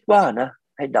มคิดว่านะ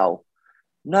ให้เดา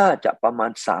น่าจะประมา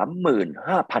ณ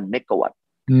35,000 เมกะวัตต์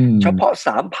เฉพาะ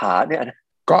3 ผาเนี่ย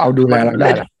ก็เอาดูแลเราได้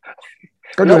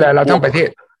ก็ดูแลเราทั้งประเทศ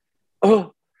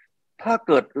ถ้าเ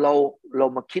กิดเรา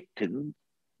มาคิดถึง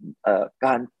ก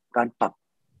ารปรับ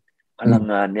พลัง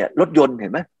งานเนี่ยรถยนต์เห็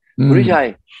นไหมคุณวิชัย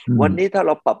วันนี้ถ้าเ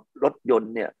ราปรับรถยน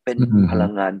ต์เนี่ยเป็นพลั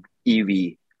งงาน EV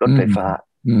รถไฟฟ้า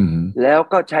แล้ว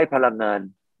ก็ใช้พลังงาน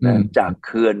จากเ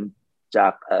ขื่อนจา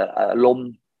กลม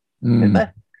เห็นไหม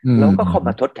เราก็เข้าม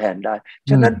าทดแทนได้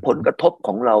ฉะนั้นผลกระทบข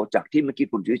องเราจากที่เมื่อกี้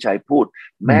คุณสุทธิชัยพูด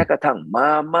แม้กระทั่ง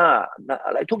ม่าอ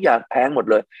ะไรทุกอย่างแพงหมด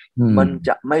เลยมันจ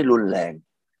ะไม่รุนแรง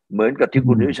เหมือนกับที่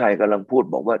คุณสุทธิชัยกำลังพูด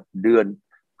บอกว่าเดือน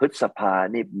พฤษภา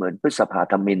นี่เหมือนพฤษภา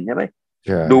ธมิฬใช่ไหม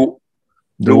ดุ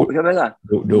ใช่ไหมล่ะ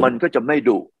มันก็จะไม่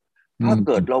ดุถ้าเ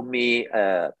กิดเรามี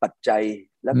ปัจจัย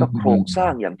แล้วก็โครงสร้า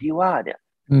งอย่างที่ว่าเนี่ย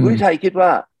คุณสุทธิชัยคิดว่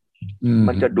า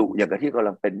มันจะดุอย่างกับที่กำ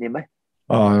ลังเป็นนี่ไหม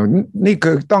นี่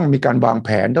คือต้องมีการวางแผ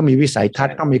นต้องมีวิสัยทัศ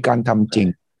น์ต้องมีการทำจริง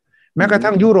แม้กระ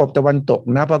ทั่งยุโรปตะวันตก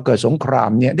นะพอเกิดสงคราม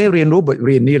เนี่ยได้เรียนรู้บทเ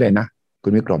รียนนี้เลยนะคุ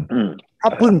ณวิกรมถ้า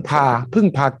พึ่ง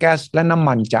พาแก๊สและน้ำ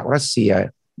มันจากรัสเซีย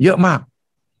เยอะมาก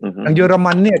อย่างเยอร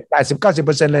มันเนี่ย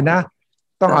80-90%เลยนะ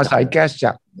ต้องอาศัยแก๊สจ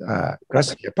ากรัส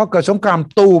เซียพอเกิดสงคราม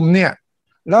ตูมเนี่ย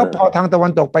แล้วพอทางตะวั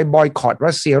นตกไปบอยคอต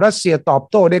รัสเซียตอบ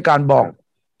โต้ด้วยการบอก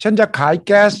ฉันจะขายแ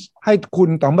ก๊สให้คุณ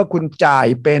ต่อเมื่อคุณจ่าย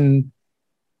เป็น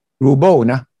รูเบิล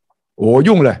นะโอ้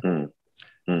ยุ่งเลย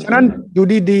ฉะนั้นอยู่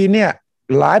ดีๆเนี่ย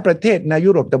หลายประเทศใน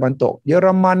ยุโรปตะวันตกเยอร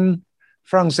มัน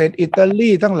ฝรั่งเศสอิตาลี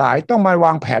ทั้งหลายต้องมาว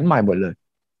างแผนใหม่หมดเลย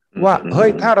ว่าเฮ้ย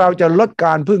ถ้าเราจะลดก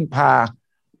ารพึ่งพา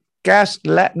แก๊ส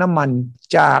และน้ำมัน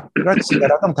จากรัสเซีย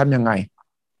เราต้องทำยังไง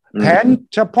แผน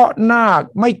เฉพาะหน้า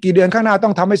ไม่กี่เดือนข้างหน้าต้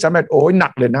องทำให้สำเร็จโอ้ยหนั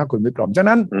กเลยนะคุณวิกรมฉะ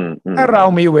นั้นถ้าเรา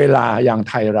มีเวลาอย่าง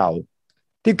ไทยเรา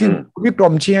ที่คุณวิกร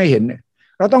มชี้ให้เห็นเนี่ย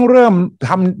เราต้องเริ่มท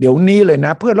ำเดี๋ยวนี้เลยน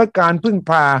ะเพื่อลดการพึ่ง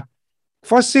พา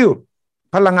ฟอสซิล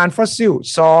พลังงานฟอสซิล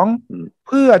2เ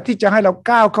พื่อที่จะให้เรา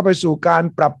ก้าวเข้าไปสู่การ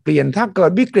ปรับเปลี่ยนถ้าเกิ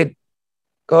ดวิกฤต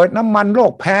เกิดน้ำมันโล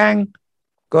กแพง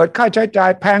เกิดค่าใช้จ่า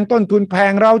ยแพงต้นทุนแพ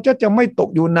งเราจะไม่ตก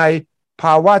อยู่ในภ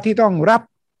าวะที่ต้องรับ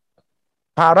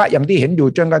ภาระอย่างที่เห็นอยู่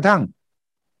จนกระทั่ง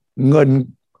เงิน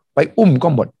ไปก็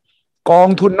หมดกอง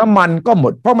ทุนน้ำมันก็หม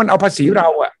ดเพราะมันเอาภาษีเรา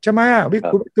อะใช่ไหมวิ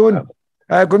กฤต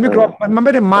คุณวิกรมมันไ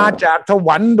ม่ได้มาจากสว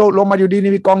รรค์ลงมาอยู่ดี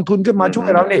นี่มีกองทุนขึ้นมาช่วย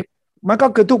เรานี่มันก็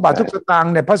คือทุกบาททุกสตาง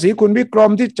ค์เนี่ยภาษีคุณวิกร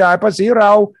มที่จ่ายภาษีเร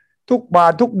าทุกบา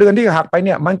ททุกเดือนที่หักไปเ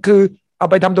นี่ยมันคือเอา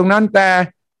ไปทำตรงนั้นแต่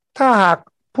ถ้าหาก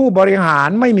ผู้บริหาร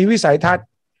ไม่มีวิสัยทัศน์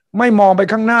ไม่มองไป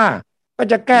ข้างหน้าก็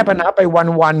จะแก้ปัญหาไป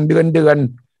วันๆเดือน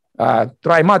ไต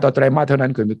รมาสต่อไตรมาสเท่านั้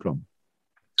นคุณวิกรม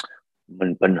มัน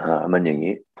ปัญหามันอย่าง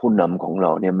นี้ผู้นำของเร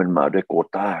าเนี่ยมันมาด้วยโคว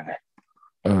ต้าไง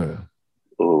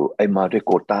ไอ้มาด้วยโ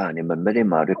ควต้าเนี่ยมันไม่ได้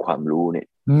มาด้วยความรู้เนี่ย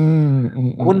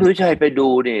คุณสุทธิชัยไปดู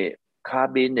นี่คา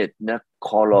บิเนตนะค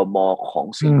รม.ของ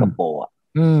สิงคโปร์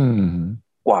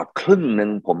กว่าครึ่งหนึ่ง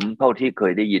ผมเท่าที่เค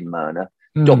ยได้ยินมานะ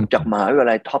จบจากมหาวิทยา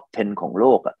ลัยท็อป 10 ของโล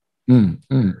กอ่ะ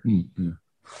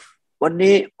วัน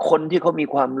นี้คนที่เขามี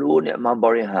ความรู้เนี่ยมาบ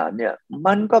ริหารเนี่ย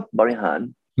มันก็บริหาร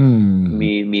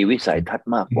มีวิสัยทัศน์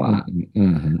มากกว่า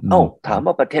ถาม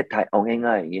ว่าประเทศไทยเอา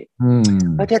ง่ายๆอย่างนี้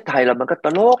ประเทศไทยเรามันก็ต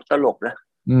ลกนะ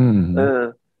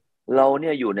เราเ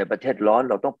นี่ยอยู่ในประเทศร้อน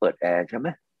เราต้องเปิดแอร์ใช่ไหม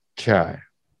ใช่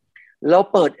เรา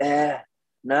เปิดแอร์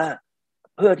นะ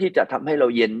เพื่อที่จะทำให้เรา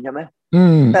เย็นใช่ไหม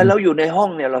แต่เราอยู่ในห้อง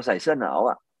เนี่ยเราใส่เสื้อหนาว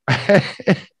อ่ะ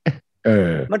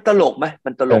มันตลกไหมมั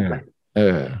นตลกไหม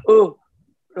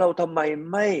เราทำไม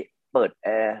ไม่เปิดแอ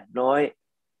ร์น้อย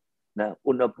นะ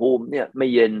อุณหภูมิเนี่ยไม่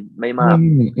เย็นไม่มาก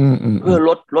เพื่อ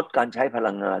ลดการใช้พ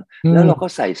ลังงานแล้วเราก็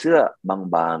ใส่เสื้อบ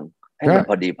างๆให้มัน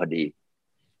พอดี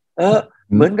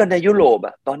เหมือนกันในยุโรป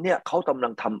อ่ะตอนเนี้ยเขากำลั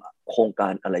งทำโครงกา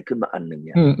รอะไรขึ้นมาอันหนึ่งเ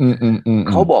นี่ย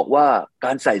เขาบอกว่าก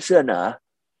ารใส่เสื้อหนา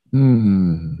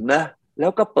นะแล้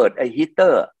วก็เปิดไอฮีเตอ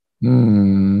ร์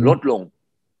ลดลง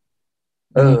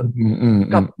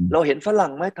กับเราเห็นฝรั่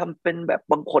งไหมทำเป็นแบบ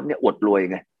บางคนเนี่ยอวดรวย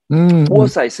ไงพวก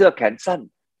ใส่เสื้อแขนสั้น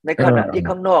ในขณะที่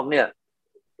ข้างนอกเนี่ย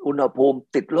อุณหภูมิ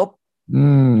ติดลบ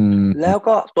แล้ว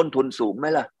ก็ต้นทุนสูงไหม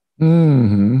ล่ะ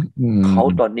เขา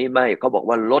ตอนนี้ไม่เขาบอก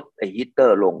ว่าลดไอฮีเตอ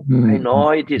ร์ลงให้น้อ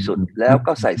ยที่สุดแล้ว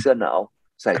ก็ใส่เสื้อหนาว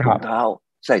ใส่ถุงเท้า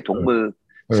ใส่ถุงมือ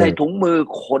ใส่ถุงมือ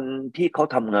คนที่เขา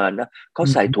ทำงานนะเขา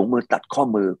ใส่ถุงมือตัดข้อ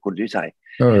มือคุณสุชัย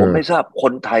ผมไม่ทราบค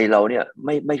นไทยเราเนี่ย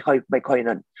ไม่ค่อย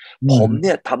นั่นผมเ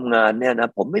นี่ยทำงานเนี่ยนะ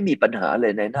ผมไม่มีปัญหาเล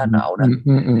ยในหน้าหนาวนะ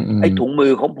ไอ้ถุงมื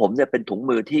อของผมเนี่ยเป็นถุง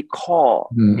มือที่ข้อ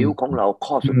นิ้วของเรา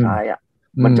ข้อสุดท้ายอ่ะ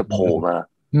มันจะโผล่มา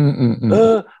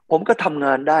ผมก็ทำง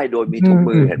านได้โดยมีถุง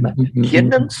มือเห็นไหมเขียน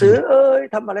หนังสือ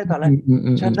ทำอะไรต่ออะไร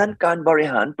ฉะนั้นการบริ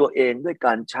หารตัวเองด้วยก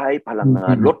ารใช้พลังงา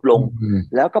นลดลง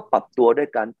แล้วก็ปรับตัวด้วย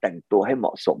การแต่งตัวให้เหม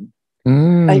าะสม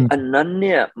ไอ้อันนั้นเ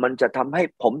นี่ยมันจะทำให้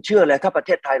ผมเชื่อเลยถ้าประเ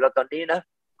ทศไทยเราตอนนี้นะ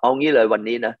เอางี้เลยวัน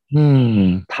นี้นะ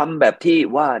ทำแบบที่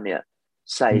ว่าเนี่ย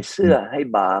ใส่เสื้อให้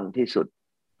บางที่สุด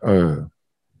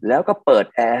แล้วก็เปิด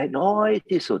แอร์ให้น้อย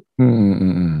ที่สุด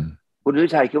คุณวิ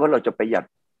ชัยคิดว่าเราจะประหยัด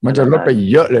มันจะลดไป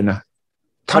เยอะเลยนะ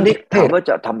คราวนี้ถามว่า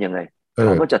จะทำยังไงถ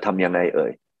ามว่าจะทำยังไง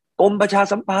กรมประชา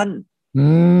สัมพันธ์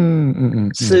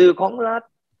สื่อของรัฐ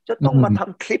จะต้องมาท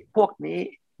ำคลิปพวกนี้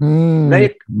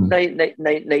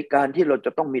ในการที่เราจ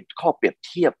ะต้องมีข้อเปรียบเ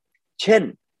ทียบเช่น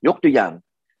ยกตัวอย่าง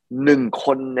1 ค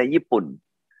นในญี่ปุ่น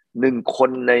1 คน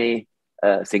ใน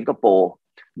สิงคโปร์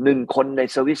1 คนใน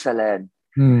สวิตเซอร์แลนด์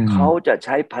เขาจะใ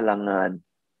ช้พลังงาน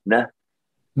นะ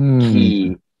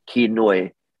ขี่หน่วย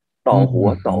ต่อหัว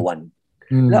ต่อวัน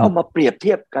แล้วเอามาเปรียบเ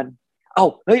ทียบกัน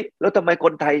เฮ้ยแล้วทำไมค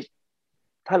นไทย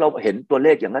ถ้าเราเห็นตัวเล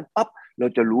ขอย่างนั้นปั๊บเรา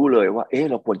จะรู้เลยว่า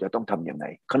เราควรจะต้องทำยังไง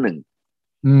ข้อหนึ่ง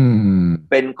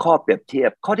เป็นข้อเปรียบเทีย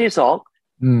บข้อที่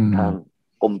2ทาง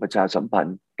กรมประชาสัมพัน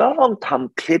ธ์ต้องท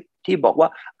ำคลิปที่บอกว่า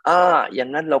อย่าง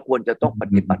นั้นเราควรจะต้องป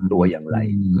ฏิบัติตัวอย่างไร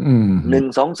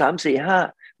1 2 3 4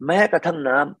 5แม้กระทั่ง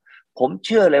น้ำผมเ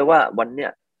ชื่อเลยว่าวันเนี้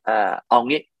ยเอา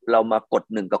งี้เรามากด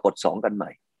1กับกด2กันใหม่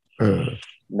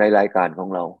ในรายการของ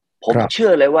เราผมเชื่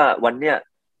อเลยว่าวันเนี้ย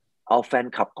เอาแฟน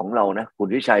คลับของเรานะคุณ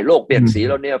วิชัยโลกเปลี่ยนสี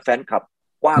แล้วเนี่ยแฟนคลับ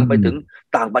กว้างไปถึง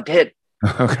ต่างประเทศ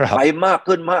ไปมาก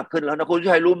ขึ้นแล้วนะคุณวิ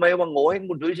ชัยรู้ไหมว่าโง่ให้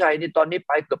คุณวิชัยนี่ตอนนี้ไ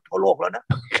ปเกือบทั่วโลกแล้วนะ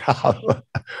ครับ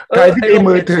ใครที่มี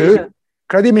มือ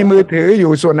ถืออ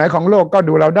ยู่ส่วนไหนของโลกก็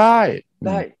ดูเราได้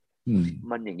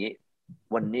มันอย่างนี้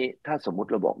วันนี้ถ้าสมมุติ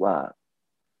เราบอกว่า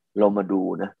เรามาดู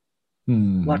นะ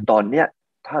ว่าตอนเนี้ย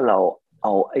ถ้าเราเอ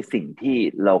าไอ้สิ่งที่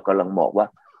เรากำลังบอกว่า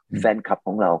แฟนคลับข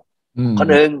องเราข้อ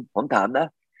หนึ่งผมถามนะ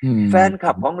แฟนค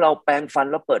ลับของเราแปรงฟัน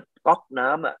แล้วเปิดก๊อกน้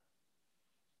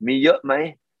ำมีเยอะไหม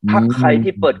ถ้าใคร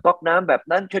ที่เปิดก๊อกน้ำแบบ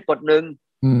นั้นช่วยกด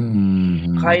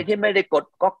1ใครที่ไม่ได้กด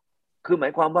ก๊อกคือหมา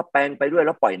ยความว่าแปรงไปด้วยแ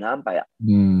ล้วปล่อยน้ำไป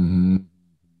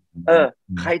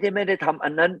ใครที่ไม่ได้ทำอั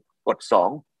นนั้นกด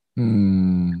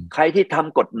2ใครที่ท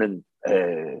ำกด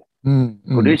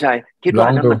1คุณวิชัยคิดว่า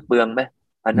อันนั้นมันเปลืองไหม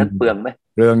อันนั้นเปลืองไหม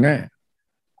เปลืองแน่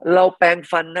เราแปรง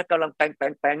ฟันนะกำลังแป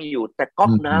รงอยู่แต่ก๊อ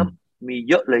กน้ำมี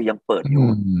เยอะเลยยังเปิดอยู่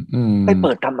ไปเ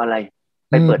ปิดทำอะไร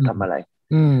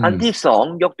อันที่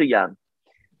2ยกตัวอย่าง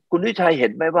คุณวิชัยเห็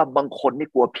นไหมว่าบางคนนี่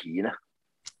กลัวผีนะ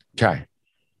ใช่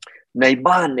ใน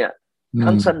บ้านเนี่ย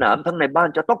ทั้งสนามทั้งในบ้าน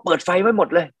จะต้องเปิดไฟไว้หมด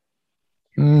เลย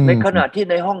ในขณะที่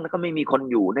ในห้องก็ไม่มีคน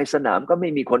อยู่ในสนามก็ไม่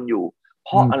มีคนอยู่เพ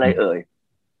ราะอะไร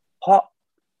เพราะ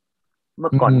เมื่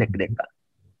อก่อนเด็ก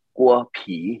ๆกลัว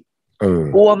ผี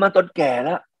กลัวมาตอนแก่แ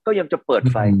ล้วก็ยังจะเปิด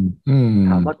ไฟถ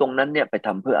ามว่าตรงนั้นเนี่ยไปท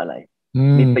ำเพื่ออะไร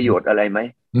มีประโยชน์อะไรไหม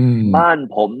บ้าน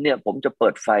ผมเนี่ยผมจะเปิ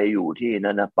ดไฟอยู่ที่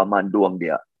นั่นนะประมาณดวงเดี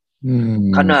ยว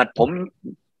ขนาดผม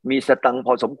มีสตังค์พ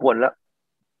อสมควรแล้ว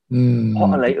เพราะ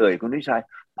อะไรคุณวิชัย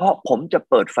เพราะผมจะ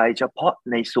เปิดไฟเฉพาะ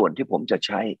ในส่วนที่ผมจะใ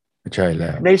ช้ใช่แล้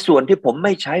วในส่วนที่ผมไ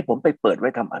ม่ใช้ผมไปเปิดไว้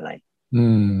ทำอะไร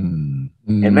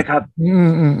เห็นไหมครับ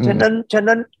ฉะ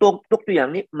นั้นตัวอย่า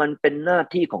งนี้มันเป็นหน้า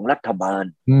ที่ของรัฐบาล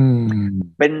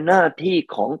เป็นหน้าที่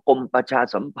ของกรมประชา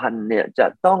สัมพันธ์เนี่ยจะ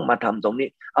ต้องมาทำตรงนี้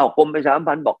กรมประชาสัม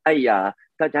พันธ์บอกไอ้ยา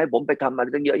ถ้าจะให้ผมไปทำอะไร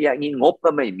ตั้งเยอะแยะงี้งบก็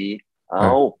ไม่มี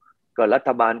ก็รัฐ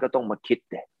บาลก็ต้องมาคิด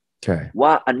เลยว่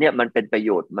าอันเนี้ยมันเป็นประโ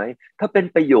ยชน์ไหมถ้าเป็น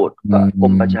ประโยชน์ก็กร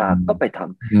มประชาก็ไปท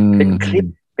ำเป็นค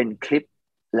ลิป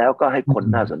แล้วก็ให้คน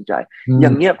น่าสนใจอย่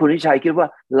างเงี้ยคุณวิชัยคิดว่า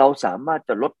เราสามารถจ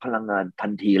ะลดพลังงานทั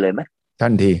นทีเลยไหมทั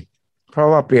นทีเพราะ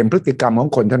ว่าเปลี่ยนพฤติกรรมของ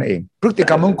คนเท่านั้นเองพฤติ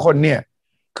กรรมของคนเนี่ย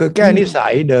คือแก้นิสั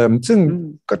ยเดิมซึ่ง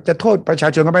ก็จะโทษประชา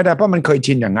ชนก็ไม่ได้เพราะมันเคย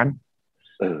ชินอย่างนั้น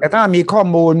แต่ถ้ามีข้อ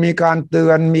มูลมีการเตื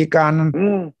อนมีการ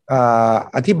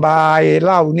อธิบายเ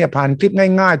ล่าเนี่ยผ่านคลิป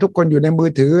ง่ายๆทุกคนอยู่ในมือ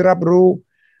ถือรับรู้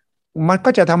มันก็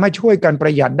จะทำให้ช่วยกันปร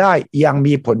ะหยัดได้อย่าง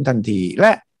มีผลทันทีแล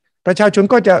ะประชาชน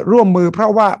ก็จะร่วมมือเพรา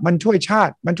ะว่ามันช่วยชา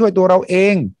ติมันช่วยตัวเราเอ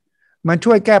งมัน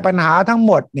ช่วยแก้ปัญหาทั้ง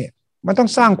หมดเนี่ยมันต้อง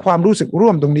สร้างความรู้สึกร่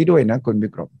วมตรงนี้ด้วยนะคุณวิ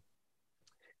กรม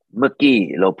เมื่อกี้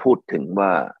เราพูดถึงว่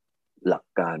าหลัก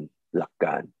การ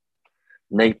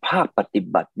ในภาคปฏิ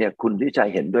บัติเนี่ยคุณวิชัย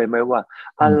เห็นด้วยไหมว่า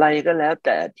อะไรก็แล้วแ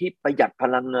ต่ที่ประหยัดพ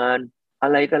ลังงานอะ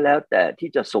ไรก็แล้วแต่ที่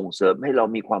จะส่งเสริมให้เรา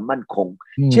มีความมั่นคง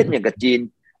เช่นอย่างกับจีน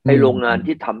ไอโรงงาน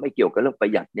ที่ทำให้เกี่ยวกับเรื่องปร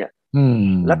ะหยัดเนี่ย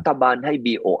รัฐบาลให้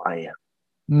BOI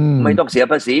ไม่ต้องเสีย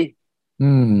ภาษี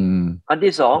อัน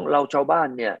ที่สองเราชาวบ้าน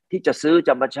เนี่ยที่จะซื้อจ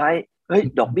ะมาใช้เฮ้ย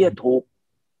ดอกเบี้ยถูก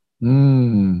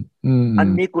อัน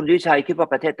นี้คุณวิชัยคิดว่า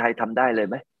ประเทศไทยทำได้เลย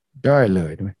ไหมได้เล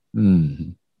ยไหม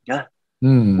นะ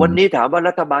วันนี้ถามว่า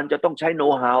รัฐบาลจะต้องใช้โน้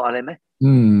ตฮาวอะไรไหม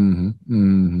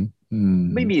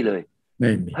ไม่มีเลย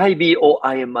ให้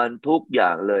BOI มันทุกอย่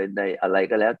างเลยในอะไร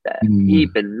ก็แล้วแต่ที่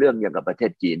เป็นเรื่องอย่างกับประเท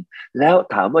ศจีนแล้ว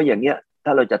ถามว่าอย่างเงี้ยถ้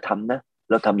าเราจะทำนะ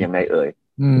เราทำยังไงเอ่ย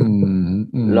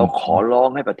เราขอร้อง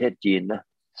ให้ประเทศจีนนะ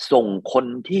ส่งคน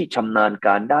ที่ชำนาญก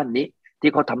ารด้านนี้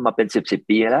ที่เขาทำมาเป็น10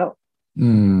 ปีแล้ว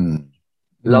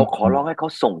เราขอร้องให้เขา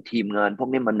ส่งทีมงานพวก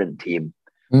นี้มา1 ทีม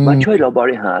มาช่วยเราบ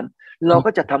ริหารเรา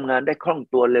ก็จะทำงานได้คล่อง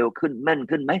ตัวเร็วขึ้นแม่น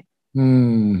ขึ้นไหม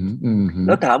แ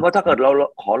ล้วถามว่าถ้าเกิดเรา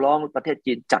ขอร้องประเทศ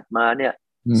จีนจัดมาเนี่ย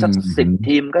สัก10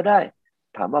 ทีมก็ได้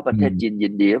ถามว่าประเทศจีนยิ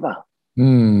นดีหรือเปล่า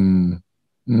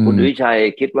คุณวิชัย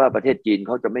คิดว่าประเทศจีนเ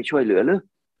ขาจะไม่ช่วยเหลือหรือ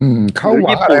เขาห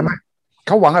วังอะไรไหมเข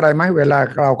าหวังอะไรไหมเวลา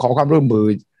เราขอความร่วมมือ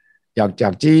จา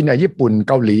กจีนเนี่ยญี่ปุ่น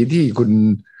เกาหลีที่คุณ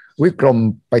วิกรม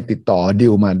ไปติดต่อดี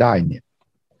ลมาได้เนี่ย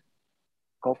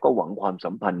เขาก็หวังความ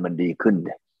สัมพันธ์มันดีขึ้นเ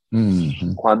นี่ย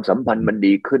ความสัมพันธ์มัน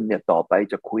ดีขึ้นเนี่ยต่อไป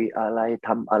จะคุยอะไรท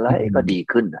ำอะไรก็ดี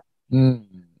ขึ้น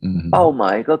เป้าหม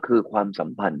ายก็คือความสั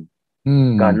มพันธ์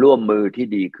การร่วมมือที่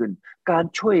ดีขึ้นการ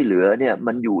ช่วยเหลือเนี่ย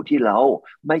มันอยู่ที่เรา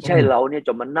ไม่ใช่เราเนี่ยจ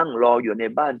ะมานั่งรออยู่ใน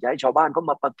บ้านจะให้ชาวบ้านเขา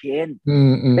มาประเคน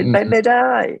เป็นไปไม่ไ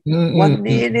ด้วัน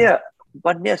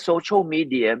นี้โซเชียลมี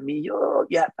เดียมีเยอะ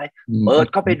แยะไปเปิด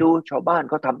เข้าไปดูชาวบ้าน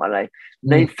เขาทำอะไร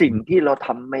ในสิ่งที่เราท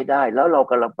ำไม่ได้แล้วเรา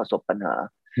กำลังประสบปัญห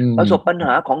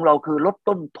าของเราคือลด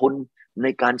ต้นทุนใน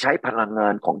การใช้พลังงา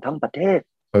นของทั้งประเทศ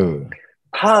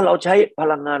ถ้าเราใช้พ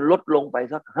ลังงานลดลงไป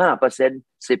สัก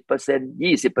 5% 10%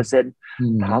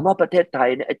 20% ถามว่าประเทศไทย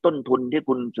เนี่ยไอ้ต้นทุนที่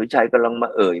คุณสุชัยกำลังมา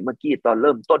เอ่ยเมื่อกี้ตอนเ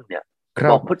ริ่มต้นเนี่ย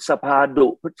บอกพฤษภาดุ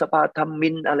พฤษภาธรรมมิ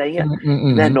นอะไรเงี้ย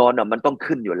แน่นอนมันต้อง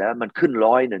ขึ้นอยู่แล้วมันขึ้น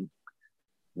100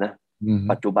นะ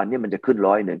ปัจจุบันนี่มันจะขึ้น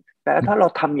100แต่ถ้าเรา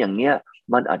ทำอย่างเงี้ย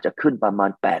มันอาจจะขึ้นประมาณ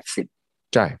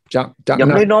80ใช่อย่า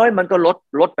งน้อยๆมันก็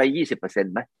ลดไป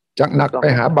 20% ไหมจากหนักไป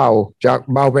หาเบาจาก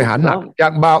เบาไปหาหนักจา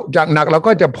กหนักเรา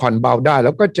ก็จะผ่อนเบาได้แ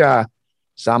ล้วก็จะ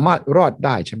สามารถรอดไ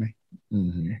ด้ใช่ไหม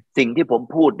สิ่งที่ผม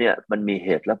พูดเนี่ยมันมีเห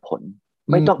ตุและผล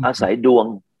ไม่ต้องอาศัยดวง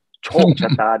โชคชะ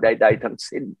ตาใดๆทั้ง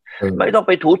สิ้นไม่ต้องไ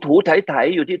ปถูไถ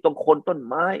อยู่ที่ตรงโคนต้น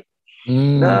ไม้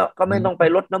นะก็ไม่ต้องไป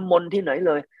รดน้ำมนต์ที่ไหนเ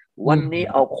ลยวันนี้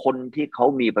เอาคนที่เขา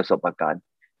มีประสบการณ์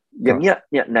อย่างเงี้ย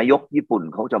เนี่ยนายกญี่ปุ่น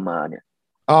เขาจะมาเนี่ย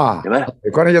ใช่ไหม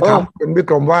ก็น่าจะถามคุณวิ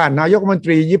กรมว่านายกรัฐมนต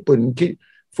รีญี่ปุ่น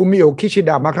ฟูมิโอ คิชิด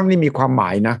ะมาครั้งนี้มีความหมา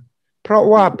ยนะเพราะ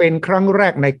ว่าเป็นครั้งแร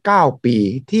กใน9 ปี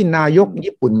ที่นายก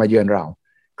ญี่ปุ่นมาเยือนเรา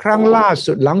ครั้งล่า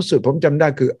สุดหลังสุดผมจำได้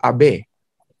คืออาเบะ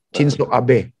ชินโซอาเ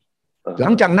บะหลั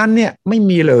งจากนั้นเนี่ยไม่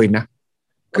มีเลยนะ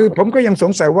คือผมก็ยังส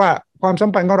งสัยว่าความสัม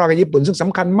พันธ์ของเรากับญี่ปุ่นซึ่งส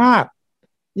ำคัญมาก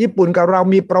ญี่ปุ่นกับเรา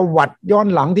มีประวัติย้อน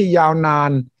หลังที่ยาวนา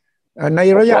นใน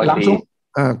ระยะหลัง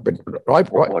เป็น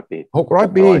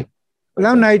600 ปีแล้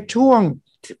วในช่วง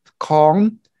ของ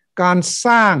การส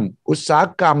ร้างอุตสาห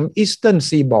กรรมอีสเทิร์น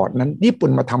ซีบอร์ดนั้นญี่ปุ่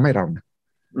นมาทำให้เรานะ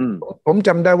ผมจ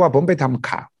ำได้ว่าผมไปทำ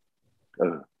ข่าว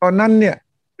ตอนนั้นเนี่ย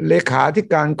เลขาธิ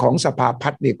การของสภาพั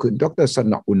ฒน์นี่คือดร.ส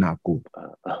นออุณากู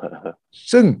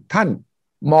ซึ่งท่าน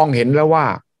มองเห็นแล้วว่า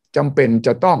จำเป็นจ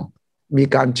ะต้องมี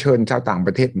การเชิญชาวต่างป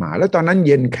ระเทศมาแล้วตอนนั้นเ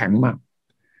ย็นแข็งมาก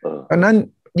ตอนนั้น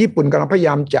ญี่ปุ่นกำลังพยาย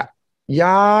ามจะ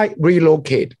ย้าย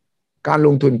relocate การล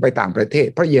งทุนไปต่างประเทศ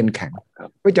เพราะเย็นแข็ง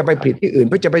เพื่อจะไปผลิตที่อื่น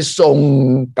เพื่อจะไปส่ง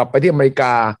กลับไปที่อเมริก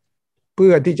าเพื่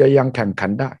อที่จะยังแข่งขั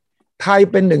นได้ไทย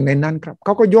เป็นหนึ่งในนั้นครับเข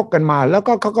าก็ยกกันมาแล้ว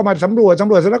ก็เขาก็มาสำรวจเ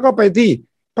สร็จแล้วก็ไปที่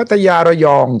พัทยาระย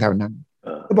องแถวนั้น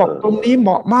เขาบอกตรงนี้เหม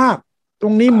าะมากตร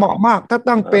งนี้เหมาะมากถ้า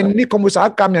ตั้งเป็นนิคมอุตสาห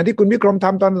กรรมอย่างที่คุณวิกรมท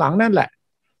ำตอนหลังนั่นแหละ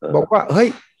บอกว่าเฮ้ย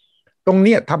ตรง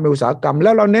นี้ทำเป็นอุตสาหกรรมแล้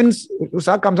วเราเน้นอุตส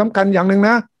าหกรรมสำคัญอย่างหนึ่งน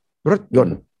ะรถยน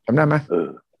ต์จำได้ไหม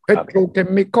เพโตรเค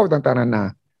มีคอลต่างๆนานา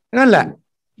นั่นแหละ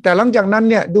แต่หลังจากนั้น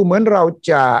เนี่ยดูเหมือนเรา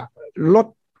จะ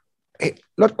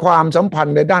ลดความสัมพัน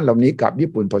ธ์ในด้านเหล่านี้กับญี่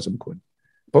ปุ่นพอสมควร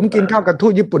ผมกินข้าวกับทู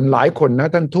ตญี่ปุ่นหลายคนนะ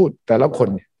ท่านทูตแต่ละคน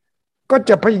ก็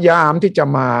จะพยายามที่จะ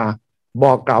มาบ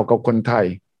อกกล่าวกับคนไทย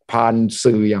ผ่าน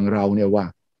สื่ออย่างเราเนี่ยว่า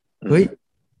เฮ้ย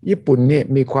ญี่ปุ่นเนี่ย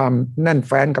มีความแน่นแ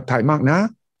ฟ้นกับไทยมากนะ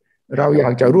เราอยา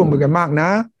กจะร่วมมือกันมากนะ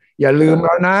อย่าลืมเร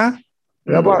านะ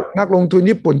แล้วว่านักลงทุน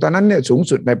ญี่ปุ่นตอนนั้นเนี่ยสูง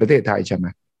สุดในประเทศไทยใช่ไหม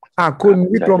คุณ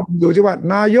วิกรมดูที่ว่า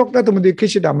นายกรัฐมนตรีคิ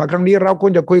ชิดะมาครั้งนี้เราคว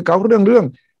รจะคุยกับเรื่อง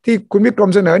ที่คุณวิกร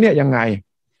มเสนอเนี่ยยังไง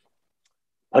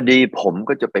พอดีผม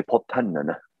ก็จะไปพบท่าน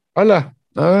นะอ๋อเหรอ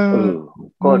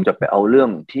ก็จะไปเอาเรื่อง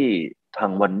ที่ทา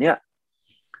งวันเนี้ย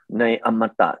ในอม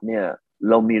ตะเนี่ย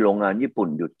เรามีโรงงานญี่ปุ่น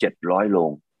อยู่700 โร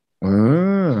ง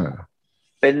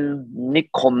เป็นนิ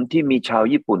คมที่มีชาว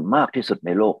ญี่ปุ่นมากที่สุดใน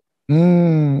โลก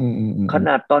ขน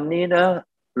าดตอนนี้นะ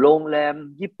โรงแรม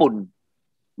ญี่ปุ่น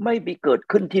ไม่มีเกิด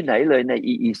ขึ้นที่ไหนเลยใน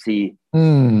EEC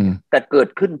แต่เกิด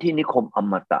ขึ้นที่นิคมอ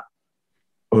มตะ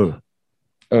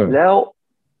แล้ว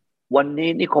วันนี้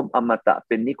นิคมอมตะเ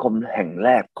ป็นนิคมแห่งแร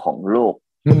กของโลก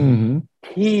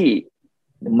ที่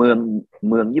เ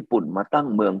มืองญี่ปุ่นมาตั้ง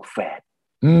เมืองแฝด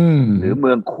หรือเ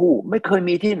มืองคู่ไม่เคย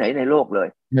มีที่ไหนในโลกเลย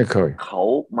ไม่เคยเขา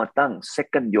มาตั้ง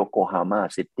Second Yokohama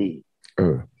City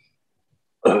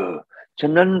ฉ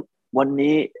ะนั้นวัน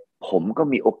นี้ผมก็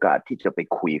มีโอกาสที่จะไป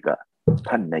คุยกับ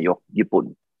ท่านนายกญี่ปุ่น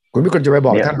คุณพี่คนจะไปบ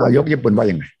อกท่านนายกญี่ปุ่นว่า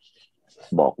อย่างไร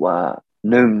บอกว่า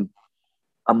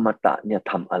1อมตะเนี่ย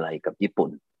ทำอะไรกับญี่ปุ่น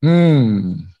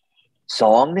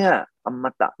2เนี่ยอม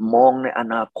ตะมองในอ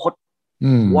นาคต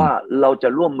ว่าเราจะ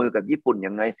ร่วมมือกับญี่ปุ่น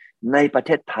ยังไงในประเ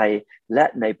ทศไทยและ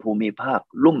ในภูมิภาค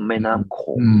ลุ่มแม่น้ำโข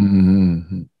ง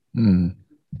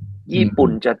ญี่ปุ่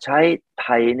นจะใช้ไท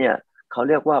ยเนี่ยเขา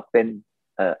เรียกว่าเป็น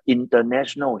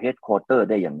international headquarter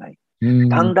ได้ยังไง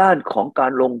ทั้งด้านของกา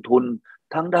รลงทุน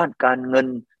ทั้งด้านการเงิน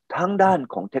ทั้งด้าน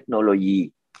ของเทคโนโลยี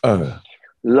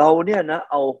เราเนี่ยนะ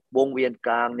เอาวงเวียนก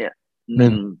ลางเนี่ย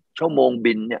1 ชั่วโมง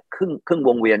บินเนี่ยครึ่งว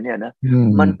งเวียนเนี่ยนะ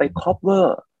มันไป cover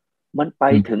มันไป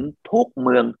ถึงทุกเ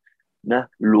มืองนะ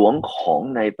หลวงของ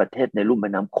ในประเทศในลุ่มแม่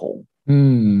น้ำโขง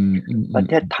ประ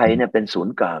เทศไทยเนี่ยเป็นศูน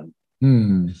ย์กลาง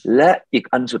และอีก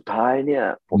อันสุดท้ายเนี่ย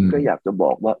ผมก็อยากจะบ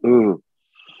อกว่า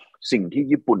สิ่งที่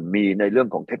ญี่ปุ่นมีในเรื่อง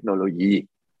ของเทคโนโลยี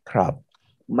ครับ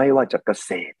ไม่ว่าจะเก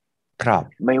ษตรครับ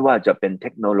ไม่ว่าจะเป็นเท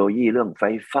คโนโลยีเรื่องไฟ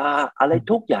ฟ้าอะไร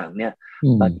ทุกอย่างเนี่ย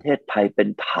ประเทศไทยเป็น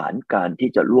ฐานการที่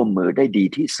จะร่วมมือได้ดี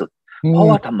ที่สุดเพราะ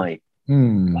ว่าทำไม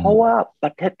เพราะว่าปร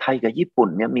ะเทศไทยกับญี่ปุ่น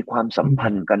เนี่ยมีความสัมพั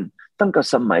นธ์กันตั้งแต่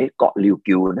สมัยเกาะริว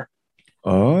กิวนะ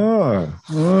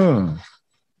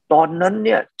ตอนนั้นเ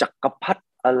นี่ยจักรพรรดิ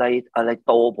อะไรโ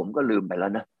ตผมก็ลืมไปแล้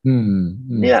วนะ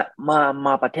เนี่ยม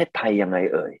าประเทศไทยยังไง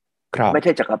ไม่ใ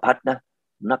ช่จักรพรรดินะ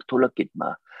นักธุรกิจมา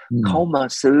เขามา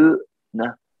ซื้อน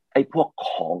ะไอ้พวกข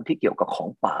องที่เกี่ยวกับของ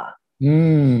ป่า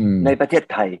ในประเทศ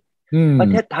ไทยประ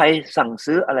เทศไทยสั่ง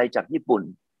ซื้ออะไรจากญี่ปุ่น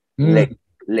เห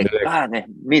ล็กกล้าไง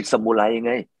มีดซามูไร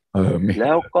ไงแ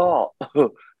ล้ว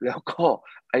ก็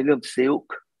ไอ้เรื่องซิล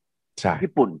ค์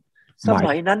ญี่ปุ่นส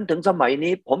มัยนั้นถึงสมัย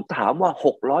นี้ผมถามว่า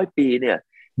600 ปีเนี่ย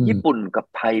ญี่ปุ่นกับ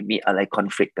ไทยมีอะไรคอน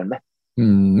ฟลิกต์กันไหม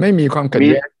ไม่มีความขัดแ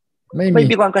ย้งไม่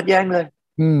มีความขัดแย้งเลย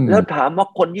แล้วถามว่า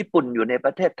คนญี่ปุ่นอยู่ในป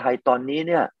ระเทศไทยตอนนี้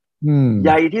เนี่ยให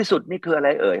ญ่ที่สุดนี่คืออะไร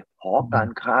หอการ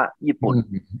ค้าญี่ปุ่น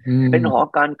เป็นหอ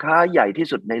การค้าใหญ่ที่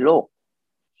สุดในโลก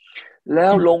แล้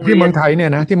วโรงเรียนที่เมืองไทยเนี่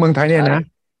ยนะ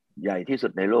ใหญ่ที่สุ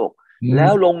ดในโลกแล้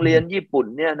วโรงเรียนญี่ปุ่น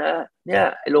เนี่ยนะเนี่ย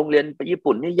โรงเรียนญี่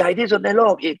ปุ่นนี่ใหญ่ที่สุดในโล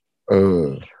กอีก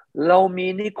เรามี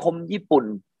นิคมญี่ปุ่น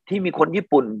ที่มีคนญี่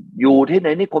ปุ่นอยู่ที่ใน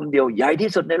นิคมเดียวใหญ่ที่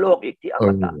สุดในโลกอีกที่อม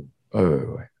ตะ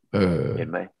เห็น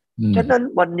ไหมฉะนั้น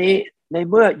วันนี้ใน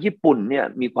เมื่อญี่ปุ่นเนี่ย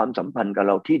มีความสัมพันธ์กับเ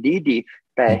ราที่ดี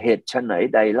แต่เหตุไฉน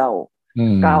ใดเล่า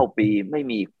9 ปีไม่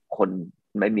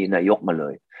มีนายกมาเล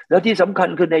ยแล้วที่สำคัญ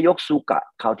คือนายกซูกะ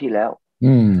คราวที่แล้ว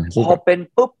พอเป็น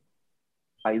ปุ๊บ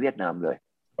ไปเวียดนามเลย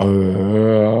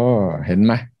เห็นไ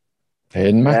หม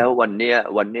แล้ววันเนี้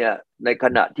ยในข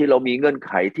ณะที่เรามีเงื่อนไ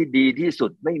ขที่ดีที่สุ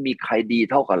ดไม่มีใครดี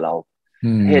เท่ากับเรา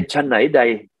เหตุไฉนใด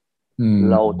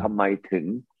เราทำไมถึง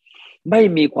ไม่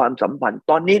มีความสัมพันธ์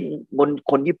ตอนนี้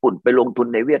คนญี่ปุ่นไปลงทุน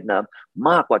ในเวียดนาม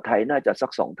มากกว่าไทยน่าจะสั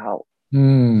ก2 เท่า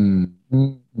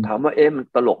ถามว่ามัน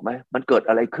ตลกไหมมันเกิด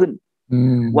อะไรขึ้น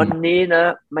วันนี้นะ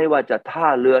ไม่ว่าจะท่า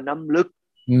เรือน้ำลึก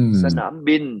สนาม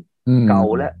บิน เก่า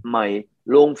และใหม่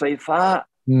โรงไฟฟ้า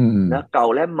นะเก่า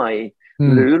และใหม่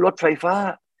หรือรถไฟฟ้า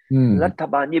รัฐ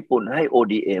บาลญี่ปุ่นให้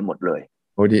ODA หมดเลย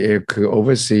ODA คือ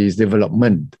Overseas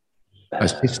Development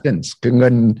Assistance คือเงิ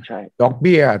นดอกเ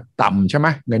บี้ยต่ำใช่ไหม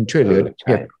เงินช่วยเหลือเ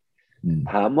ทียบ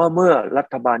ถามว่าเมื่อรั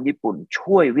ฐบาลญี่ปุ่น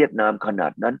ช่วยเวียดนามขนา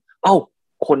ดนั้น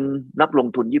คนนักลง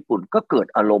ทุนญี่ปุ่นก็เกิด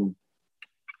อารมณ์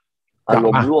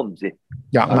ร่วมสิ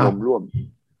อารมณ์ร่วม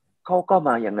เขาก็ม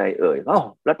าอย่างไง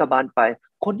รัฐบาลไป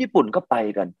คนญี่ปุ่นก็ไป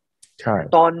กันใช่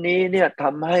ตอนนี้เนี่ยท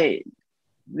ำให้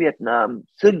เวียดนาม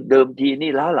ซึ่งเดิมที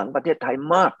นี่ล้าหลังประเทศไทย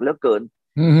มากเหลือเกิน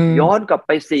ย้อนกลับไ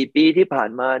ป4 ปีที่ผ่าน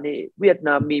มานี่เวียดน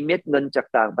ามมีเม็ดเงินจาก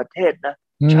ต่างประเทศนะ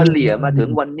เฉลี่ยมาถึง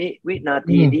วันนี้วินา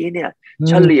ทีนี้เนี่ย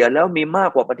เฉลี่ยแล้วมีมาก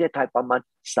กว่าประเทศไทยประมาณ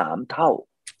3 เท่า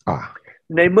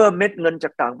ในเมื่อเม็ดเงินจา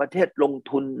กต่างประเทศลง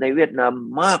ทุนในเวียดนาม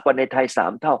มากกว่าในไทย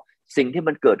3 เท่าสิ่งที่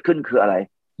มันเกิดขึ้นคืออะไร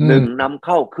1นำเ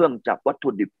ข้าเครื่องจักรวัตถุ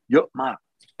ดิบเยอะมาก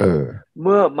เ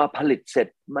มื่อมาผลิตเสร็จ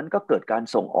มันก็เกิดการ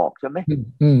ส่งออกใช่ไหม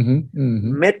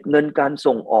เม็ดเงินการ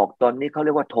ส่งออกตอนนี้เขาเ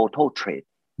รียกว่า total trade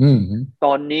ต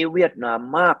อนนี้เวียดนาม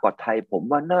มากกว่าไทยผม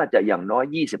ว่าน่าจะอย่างน้อย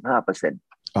 25%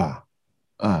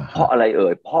เพราะอะไร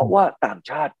เพราะว่าต่าง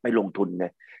ชาติไปลงทุนไง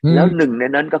แล้วหนึ่งใน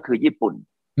นั้นก็คือญี่ปุ่น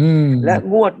และ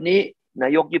งวดนี้นา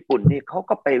ยกญี่ปุ่นนี่เขา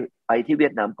ก็ไปที่เวี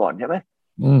ยดนามก่อนใช่ไหม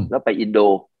แล้วไปอินโด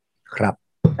ครับ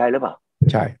ใช่หรือเปล่า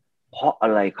ใช่เพราะอะ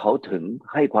ไรเขาถึง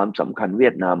ให้ความสำคัญเวี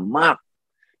ยดนามมาก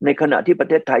ในขณะที่ประ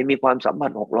เทศไทยมีความสัมพั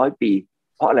นธ์600 ปี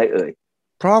เพราะอะไร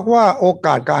เพราะว่าโอก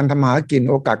าสการทำหากิน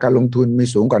โอกาสการลงทุนมี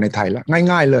สูงกว่าในไทยแล้ว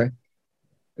ง่ายๆเลย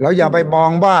แล้วอย่าไปมอง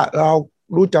ว่าเรา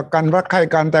รู้จักกันรักใคร่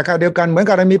กันแต่ค่ะเดียวกันเหมือน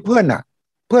กับเรามีเพื่อน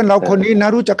เพื่อนเราคนนี้นะ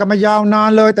รู้จักกันมายาวนาน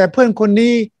เลยแต่เพื่อนคน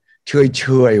นี้เฉ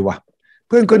ยว่ะเ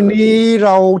พื่อนคนนี้เ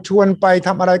ราชวนไปท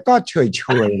ำอะไรก็เฉ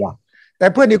ยว่ะแต่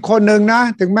เพื่อนอีกคนนึงนะ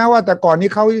ถึงแม้ว่าแต่ก่อนนี้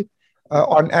เขา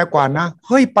อ่อนแอกว่านะเ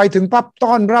ฮ้ยไปถึงปั๊บ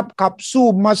ต้อนรับขับสู้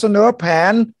มาเสนอแผ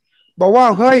นบอกว่า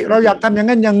เฮ้ยเราอยากทำอย่าง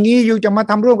นั้นอย่างนี้อยู่จะมา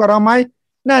ทำร่วมกับเราไหม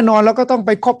แน่นอนเราก็ต้องไ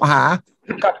ปคบหา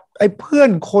กับไอ้เพื่อน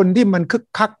คนที่มันคึก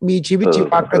คักมีชีวิตชี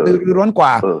วากระตือรือร้นกว่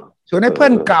าส่วนไอ้เพื่อ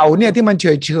นเก่าเนี่ยที่มันเฉ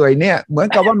ยเนี่ยเหมือน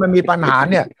กับว่ามันมีปัญหา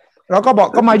เนี่ยเราก็บอก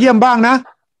ก็มาเยี่ยมบ้างนะ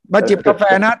มาจิบกาแฟ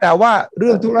นะแต่ว่าเ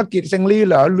รื่องธุรกิจเซงลี่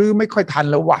เหรอหรือไม่ค่อยทัน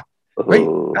แล้ววะเฮ้ย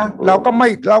นะเราก็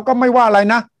ไม่ว่าอะไร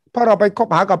นะเพราะเราไปคบ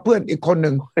หากับเพื่อนอีกคนห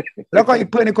นึ่งแล้วก็อีก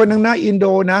เพื่อนอีกคนหนึ่งนะอินโด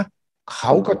นะเข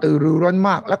าก็ตื่นรือร้นม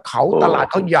ากแล้วเขาตลาด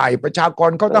เขาใหญ่ประชากร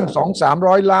เขาตั้ง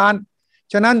200-300 ล้าน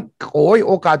ฉะนั้น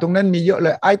โอกาสตรงนั้นมีเยอะเล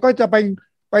ยไอ้ก็จะ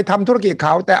ไปทำธุรกิจเข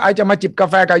าแต่ไอ้จะมาจิบกา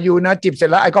แฟกับยูนะจิบเสร็จ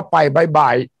แล้วไอ้ก็ไปบา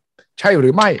ยใช่หรื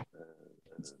อไม่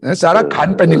สารขัน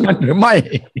เป็นอย่างนั้นหรือไม่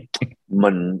มั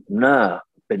นน่า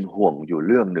เป็นห่วงอยู่เ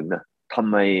รื่องหนึ่งนะทำ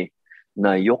ไมน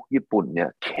ายกญี่ปุ่นเนี่ย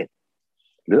เข็ด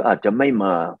หรืออาจจะไม่ม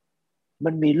า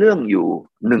มันมีเรื่องอยู่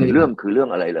1 เรื่องคือเรื่อง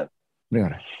อะไรเลยเรื่องอ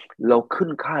ะไรเราขึ้น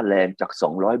ค่าแรงจาก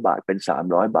200 บาทเป็น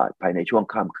300 บาทภายในช่วง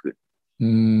ข้ามคืน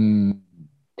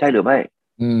ใช่หรือไม่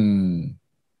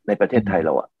ในประเทศไทยเร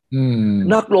า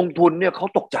นักลงทุนเนี่ยเขา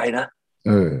ตกใจนะ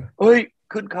เฮ้ย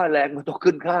ขึ้นค่าแรงมันต้อง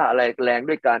ขึ้นค่าอะไรแรง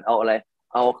ด้วยการเอาอะไร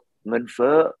เอาเงินเ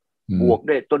ฟ้อบวก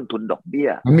ด้วยต้นทุนดอกเบี้ย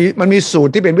มันมีสูต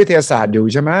รที่เป็นวิทยาศาสตร์อยู่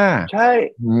ใช่ไหมใช่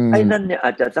ไอ้นั่นเนี่ยอ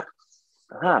าจจะสัก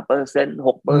5%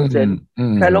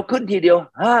 6%แต่เราขึ้นทีเดียว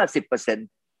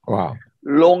 50%ว้าว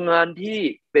โรงงานที่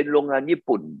เป็นโรงงานญี่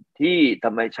ปุ่นที่ท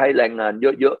ำไมใช้แรงงานเ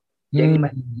ยอะๆเจ๊งไหม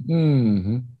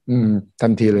ทั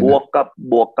นทีเลยบวก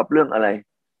กับเรื่องอะไร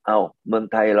เมือง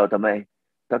ไทยเราทำไม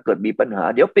ถ้าเกิดมีปัญหา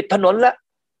เดี๋ยวปิดถนนละ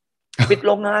ปิดโ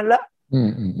รงงานละ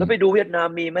แล้วไปดูเวียดนาม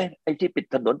มีไหมไอ้ที่ปิด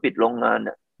ถนนปิดโรงงาน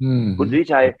น่ะคุณสุริ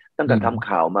ชัยตั้งแต่ทำ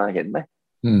ข่าวมาเห็นไหม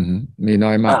มีน้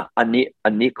อยมากอัน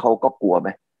นี้เขาก็กลัวไหม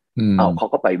เขา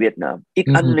ก็ไปเวียดนามอีก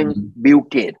อันหนึ่งบิล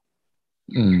เกต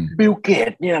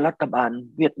เนี่ยรัฐบาล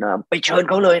เวียดนามไปเชิญ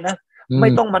เขาเลยนะไม่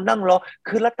ต้องมานั่งรอ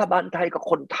คือรัฐบาลไทยกับ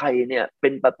คนไทยเนี่ยเป็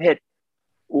นประเภท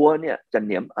อัวเนี่ยจะเห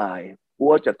นียมอายอั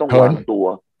วจะต้องวางตัว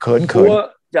เขิน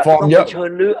จะต้องไปเชิ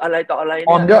ญหรืออะไรต่ออะไร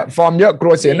เนี่ยฟอร์มเยอะกลั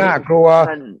วเสียหน้ากลัว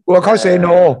เขาเซโน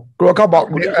กลัวเขาบอก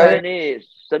นี่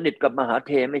สนิทกับมหาเ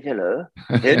ทไม่ใช่เหรอ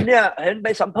เห็นไป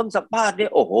สัมภาษณ์นี่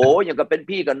โอ้โหอย่างกับเป็น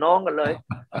พี่กับน้องกันเลย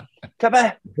ใช่ไหม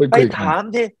ไปถาม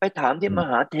ที่ม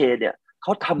หาเทเนี่ยเข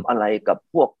าทำอะไรกับ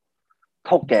พวกเ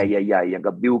ท่าแก่ใหญ่ๆอย่าง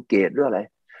กับบิลเกตหรืออะไร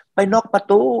ไปน็อกประ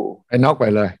ตูไปน็อกไป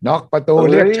เลยน็อกประตู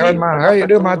เรียกเชิญมาเฮ้ยเ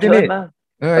รื่องมาที่นี่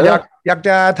อยากจ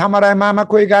ะทำอะไรมา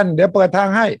คุยกันเดี๋ยวเปิดทาง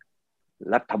ให้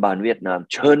รัฐบาลเวียดนาม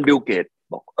เชิญบิลเกต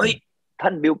บอกท่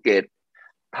านบิลเกต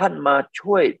ท่านมา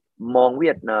ช่วยมองเ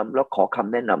วียดนามแล้วขอค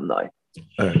ำแนะนำหน่อย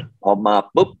พอมา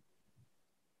ปุ๊บ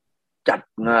จัด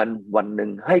งานวันหนึ่ง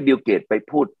ให้บิลเกตไป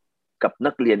พูดกับ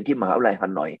นักเรียนที่มหาวิทยาลัยฮา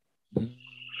นอย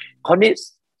คราวนี้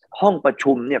ห้องประ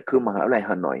ชุมเนี่ยคือมหาวิทยาลัยฮ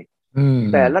านอย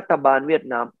แต่รัฐบาลเวียด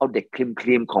นามเอาเด็กค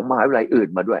รีมของมหาวิทยาลัยอื่น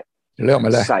มาด้วยเลือกมา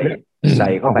เลย ใส่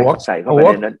เข้าไป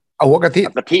ในนั้นเอาหัวกะทิ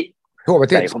ทั่วประ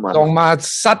เทศส่งมา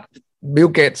ซัดบิล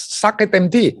เกตซักให้เต็ม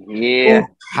ที่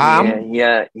ถามเ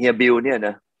ฮียบิลเนี่ยน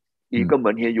ะอีก็เหมื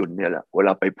อนเฮียหยุ่นเนี่ยแหละเวล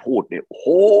าไปพูดเนี่ยโ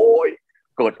อ้ย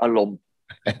เกิดอารมณ์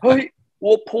เฮ้ย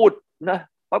วัวพูดนะ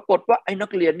ปรากฏว่าไอ้นั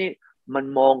กเรียนนี่มัน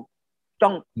มองจ้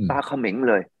องตาเขม็ง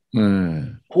เลย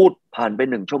พูดผ่านไป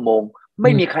1 ชั่วโมงไ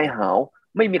ม่มีใครหาว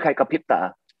ไม่มีใครกระพริบตา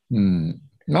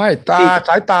ไม่ส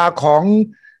ายตาของ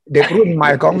เด็กรุ่นใหม่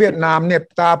ของเวียดนามเนี่ย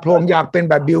ตาโพลงอยากเป็น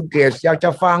แบบบิลเกตส์อยากจะ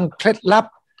ฟังเคล็ดลับ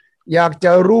อยากจ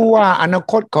ะรู้ว่าอนา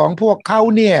คตของพวกเขา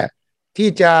เนี่ยที่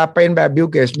จะเป็นแบบบิล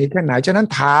เกตส์มีแค่ไหนฉะนั้น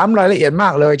ถามรายละเอียดมา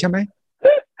กเลยใช่ไหม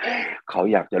เขา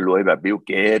อยากจะรวยแบบบิลเ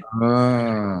กตส์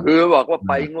คือบอกว่า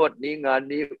ไปงวดนี้งาน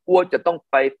นี้อ้วจะต้อง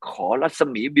ไปขอรัศ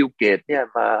มีบิลเกตส์เนี่ย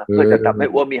มาเพื่อจะทำให้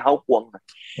อ้วมีเฮ้าควง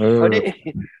เพราะนี่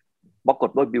ปรากฏ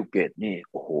ว่าบิลเกตส์นี่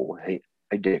โอ้โหไ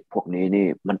อเด็กพวกนี้นี่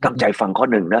มันตั้งใจฟังข้อ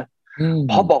หนึ่งนะ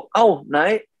พอบอกเอ้าไหน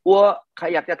อ้วใคร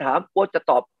อยากจะถามอ้วจะ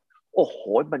ตอบโอ้โห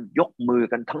มันยกมือ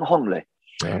กันทั้งห้องเลย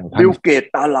บิลเกต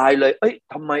ตาลายเลยเอ้ย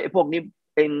ทำไมไอ้พวกนี้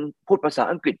เองพูดภาษา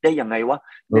อังกฤษได้ยังไงวะ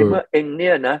ในเมื่อเองเนี่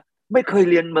ยนะไม่เคย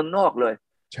เรียนเมืองนอกเลย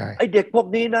ไอ้เด็กพวก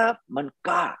นี้นะมันก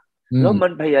ล้าแล้วมั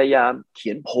นพยายามเขี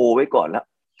ยนโพไว้ก่อนแล้ว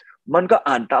มันก็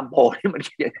อ่านตามโพที่มันเ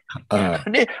ขียน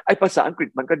นี่ไอ้ภาษาอังกฤษ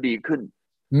มันก็ดีขึ้น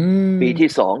ปีที่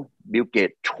2บิลเกต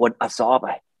ชวนอาซอ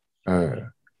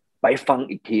ไปฟัง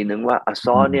อีกทีนึงว่าอาซ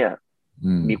อเนี่ย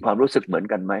มีความรู้สึกเหมือน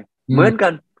กันไหมเหมือนกั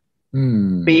น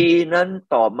ปีนั้น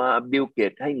ต่อมาบิลเก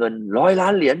ตให้เงิน100 ล้า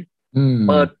นเหรียญ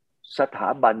เปิดสถา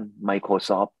บัน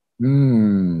Microsoft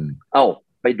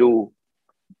ไปดู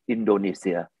อินโดนีเ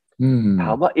ซียถ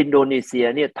ามว่าอินโดนีเซีย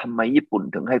เนี่ยทำไมญี่ปุ่น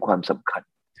ถึงให้ความสำคัญ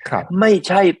ไม่ใ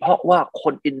ช่เพราะว่าค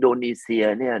นอินโดนีเซีย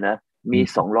เนี่ยนะมี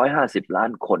250 ล้า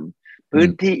นคนพื้น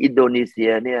ที่อินโดนีเซี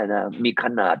ยเนี่ยนะมีข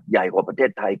นาดใหญ่กว่าประเท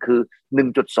ศไทยคือ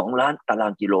 1.2 ล้านตารา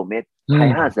งกิโลเมตรไทย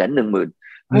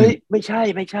 510,000 เฮ้ยไม่ใช่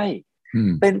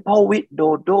เป็นเพราะวิโด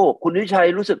โดคุณวิชัย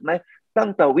รู้สึกไหมตั้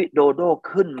งแต่วิโดโด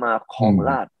ขึ้นมาครองร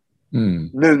าช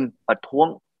1ประท้วง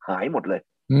หายหมดเลย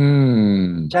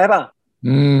ใช่ป่ะ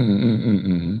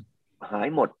หาย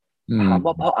หมดถาม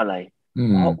ว่าเพราะอะไร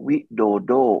เพราะวิโด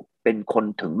โดเป็นคน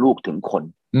ถึงลูกถึงคน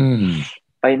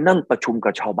ไปนั่งประชุม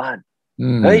กับชาวบ้าน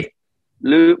เฮ้ยห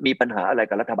รือมีปัญหาอะไร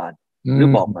กับรัฐบาลหรือ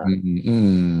บอกมา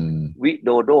วิโด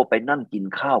โดไปนั่งกิน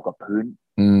ข้าวกับพื้น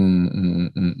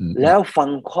แล้วฟัง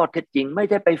ข้อเท็จจริงไม่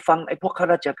ได้ไปฟังไอ้พวกข้า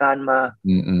ราชการมา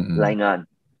รายงาน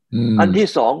อันที่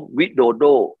2วิโดโด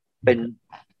เป็น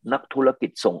นักธุรกิ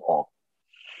จส่งออก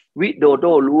วิโดโด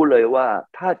รู้เลยว่า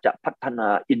ถ้าจะพัฒนา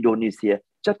อินโดนีเซีย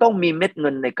จะต้องมีเม็ดเงิ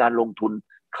นในการลงทุน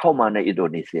เข้ามาในอินโด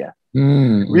นีเซีย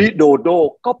วิโดโด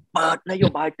ก็เปิดนโย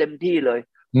บายเต็มที่เลย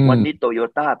วันนี้โตโย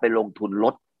ต้าไปลงทุนร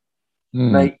ถ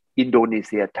ในอินโดนีเ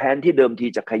ซียแทนที่เดิมที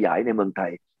จะขยายในเมืองไท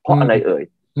ยเพราะอะไรเอ่ย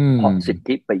เพราะสิท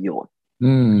ธิประโยชน์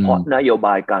เพราะนโยบ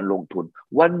ายการลงทุน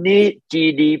วันนี้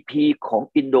GDP ของ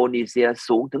อินโดนีเซีย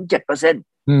สูงถึง 7%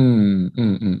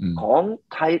 ของ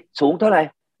ไทยสูงเท่าไหร่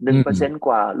 1% ก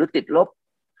ว่าหรือติดลบ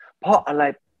เพราะอะไร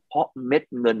เพราะเม็ด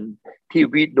เงินที่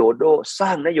วิโดโดสร้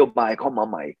างนโยบายเข้ามา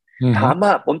ใหม่ถามว่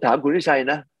าผมถามคุณวิชัย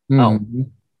นะ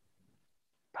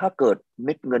ถ้าเกิดเ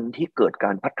ม็ดเงินที่เกิดก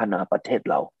ารพัฒนาประเทศ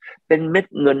เราเป็นเม็ด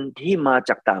เงินที่มา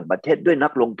จากต่างประเทศด้วยนั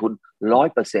กลงทุน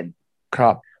 100% ค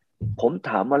รับผมถ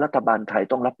ามว่ารัฐบาลไทย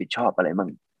ต้องรับผิดชอบอะไรมั่ง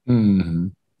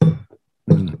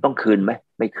ต้องคืนไหม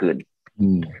ไม่คืน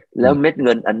แล้วเม็ดเ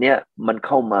งินอันเนี้ยมันเ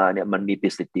ข้ามาเนี่ยมันมีปร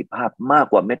ะสิทธิภาพมาก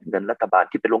กว่าเม็ดเงินรัฐบาล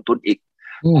ที่ไปลงทุนอีก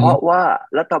เพราะว่า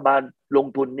รัฐบาลลง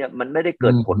ทุนเนี่ยมันไม่ได้เกิ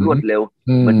ดผลรวดเร็ว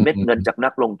เหมือนเม็ดเงินจากนั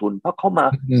กลงทุนเพราะเขามา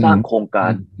สร้างโครงกา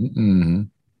ร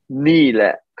นี่แหล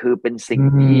ะคือเป็นสิ่ง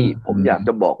ที่ผมอยากจ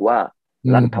ะบอกว่า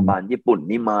รัฐบาลญี่ปุ่น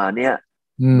นี่มาเนี่ย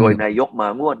โดยนายกมา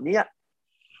งวดเนี้ย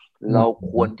เรา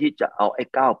ควรที่จะเอาไอ้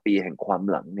9 ปีแห่งความ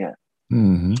หลังเนี่ย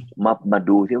มา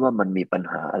ดูที่ว่ามันมีปัญ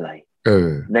หาอะไร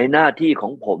ในหน้าที่ขอ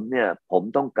งผมเนี่ยผม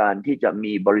ต้องการที่จะ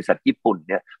มีบริษัทญี่ปุ่น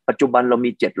เนี่ยปัจจุบันเรา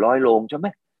มี700 โรงใช่ไหม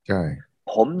ใช่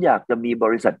ผมอยากจะมีบ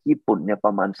ริษัทญี่ปุ่นเนี่ยป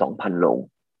ระมาณ 2,000 โรง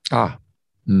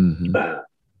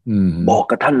บอก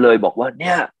กับท่านเลยบอกว่าเ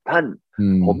นี่ยท่าน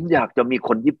ผมอยากจะมีค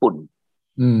นญี่ปุ่น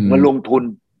มาลงทุน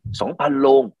 2,000 โร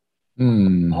ง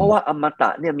เพราะว่าอมตะ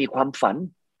เนี่ยมีความฝัน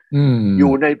อ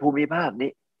ยู่ในภูมิภาค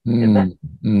นี้เห็นไหม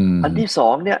อันที่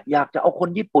2เนี่ยอยากจะเอาคน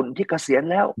ญี่ปุ่นที่เกษียณ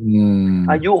แล้ว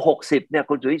อายุ60เนี่ย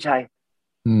คุณสุทธิชัย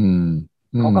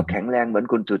เขาก็แข็งแรงเหมือน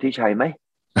คุณสุทธิชัยไหม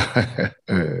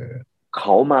เข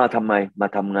ามาทำไมมา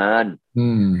ทำงาน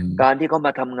การที่เขาม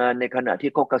าทำงานในขณะ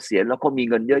ที่เขาเกษียณแล้วเขามี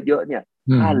เงินเยอะๆเนี่ย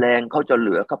ค่าแรงเขาจะเห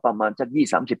ลือก็ประมาณสัก 20-30%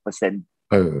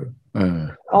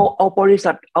 เอาบริ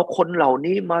ษัทเอาคนเหล่า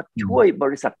นี้มาช่วยบ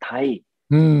ริษัทไทย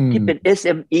ที่เป็น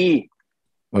SME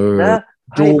นะ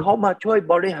ให้เขามาช่วย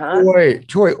บริหาร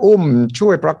ช่วยอุ้มช่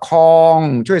วยประคอง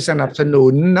ช่วยสนับสนุ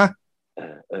นนะ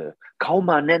เขา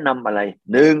มาแนะนำอะไร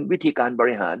หนึ่งวิธีการบ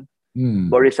ริหาร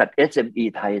บริษัท SME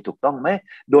ไทยถูกต้องไหม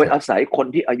โดยอาศัยคน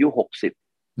ที่อายุ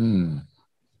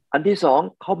60อันที่สอง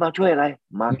เขามาช่วยอะไร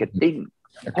Marketing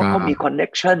เพราะเขามี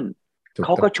Connection เข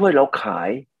าก็ช่วยเราขาย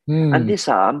อันที่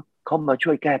สามเขามาช่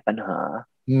วยแก้ปัญหา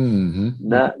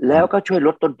นะแล้วก็ช่วยล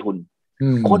ดต้นทุน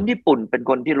คนญี่ปุ่นเป็น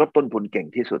คนที่ลดต้นทุนเก่ง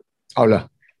ที่สุดเอาเหรอ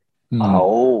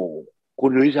คุ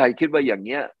ณฤทัยคิดว่าอย่างเ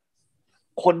นี้ย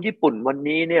คนญี่ปุ่นวัน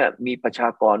นี้เนี่ยมีประชา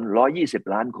กร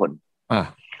120 ล้านคน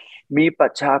มีปร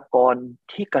ะชากร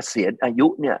ที่เกษียณอายุ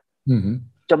เนี่ย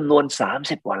จำนวน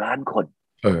30 กว่าล้านคน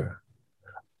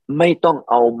ไม่ต้อง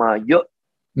เอามาเยอะ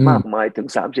มากมายถึง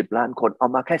30 ล้านคนเอา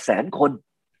มาแค่100,000 คน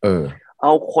เอ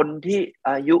าคนที่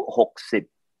อายุ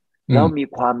60แล้วมี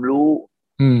ความรู้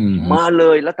มาเล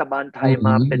ยรัฐบาลไทยม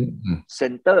าเป็นเซ็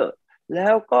นเตอร์แล้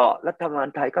วก็รัฐบาล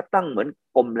ไทยก็ตั้งเหมือน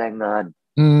กรมแรงงาน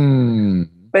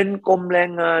เป็นกรมแร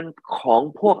งงานของ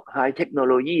พวกไฮเทคโน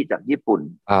โลยีจากญี่ปุ่น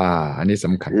อันนี้ส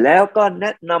ำคัญแล้วก็แน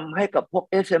ะนำให้กับพวก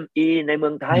SME ในเมื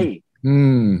องไทย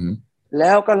แ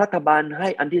ล้วก็รัฐบาลให้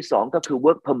อันที่สองก็คือ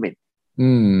work permit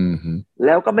แ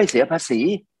ล้วก็ไม่เสียภาษี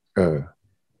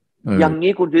อย่าง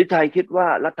นี้คุณสุทธิชัยคิดว่า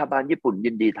รัฐบาลญี่ปุ่น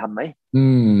ยินดีทำไหม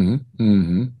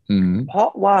เพราะ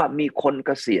ว่ามีคนเก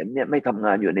ษียณเนี่ยไม่ทำง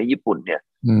านอยู่ในญี่ปุ่นเนี่ย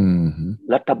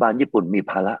รัฐบาลญี่ปุ่นมี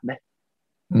ภาระไหม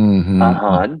อาห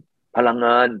ารพลังง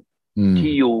าน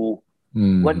ที่อยู่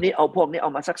วันนี้เอาพวกนี้เอา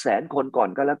มาสัก100,000 คนก่อน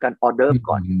ก็แล้วกันออเดอร์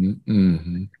ก่อน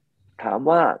ถาม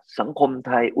ว่าสังคมไ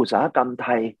ทยอุตสาหกรรมไท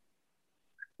ย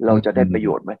เราจะได้ประโย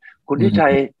ชน์ไหมคุณสุทธิชั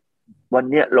ยวัน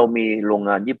นี้เรามีโรง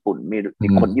งานญี่ปุ่นมี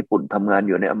คนญี่ปุ่นทำงานอ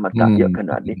ยู่ในอมตะเยอะข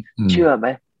นาดนี้เชื่อไหม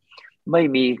ไม่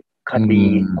มีคดี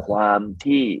ความ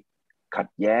ที่ขัด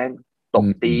แย้งตบ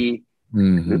ตี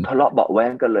หรือทะเลาะเบาะแว้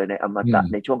งกันเลยในอมตะ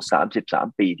ในช่วง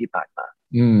33 ปีที่ผ่านมา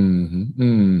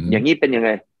อย่างนี้เป็นยังไง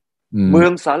เมือ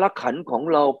งสารขันของ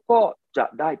เราก็จะ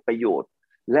ได้ประโยชน์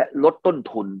และลดต้น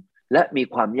ทุนและมี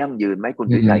ความยั่งยืนไหมคุณ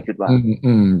สุทธิชัยคิดว่า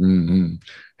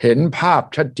เห็นภาพ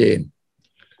ชัดเจน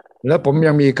แล้วผม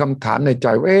ยังมีคำถามในใจ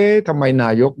ว่าทำไมนา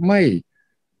ยกไม่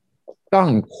ตั้ง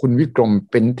คุณวิกรม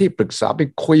เป็นที่ปรึกษาไป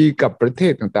คุยกับประเท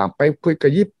ศต่างๆไปคุยกั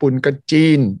บญี่ปุ่นกับจี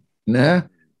นนะ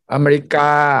อเมริก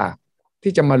า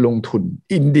ที่จะมาลงทุน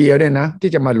อินเดียด้วยนะ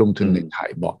ที่จะมาลงทุนในไทย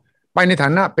บอกไปในฐา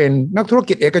นะเป็นนักธุร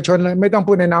กิจเอกชนเลยไม่ต้อง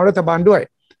พูดในนามรัฐบาลด้วย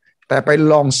แต่ไป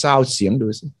ลองซาวเสียงดู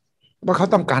สิว่าเขา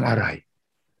ต้องการอะไร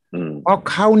เพราะ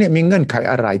เขาเนี่ยมีเงื่อนไข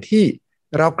อะไรที่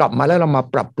เรากลับมาแล้วเรามา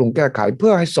ปรับปรุงแก้ไขเพื่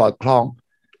อให้สอดคล้อง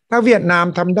ถ้าเวียดนาม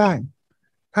ทำได้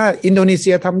ถ้าอินโดนีเ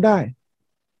ซียทำได้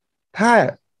ถ้า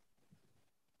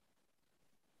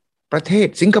ประเทศ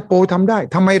สิงคโปร์ทำได้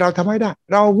ทำไมเราทำไม่ได้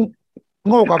เรา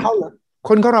โง่กว่าเขาเหรอค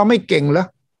นของเราไม่เก่งเหรอ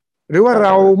หรือว่าเร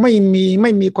าไ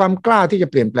ม่มีความกล้าที่จะ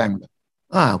เปลี่ยนแปลงเหรอ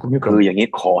คุณมิคืออย่างนี้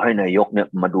ขอให้นายกเนี่ย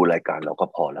มาดูรายการเราก็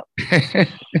พอแล้ว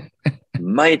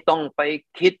ไม่ต้องไป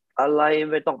คิดอะไร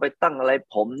ไม่ต้องไปตั้งอะไร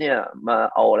ผมเนี่ยมา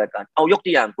เอาอะไรกันเอายกตั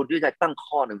วอย่างคุณที่จะตั้ง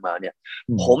ข้อหนึ่งมาเนี่ย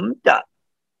ผมจะ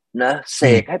นะเส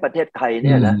กให้ประเทศไทยเ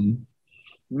นี่ยนะ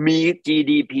มี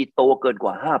GDP โตเกินก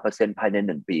ว่า 5% ภายใน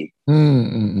1 ปี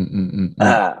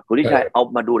คุณที่ชัยเอา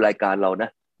มาดูรายการเรานะ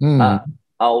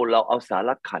เราเอาสาร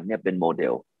ขันเนี่ยเป็นโมเด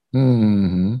ล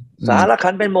สารขั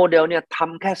นเป็นโมเดลเนี่ยท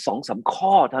ำแค่ 2-3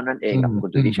 ข้อเท่านั้นเองครับคุ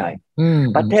ณสุทธิชัย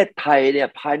ประเทศไทยเนี่ย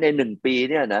ภายใน1 ปี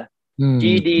เนี่ยนะ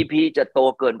GDP จะโต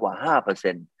เกินกว่า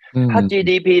 5% ถ้า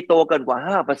GDP โตเกินกว่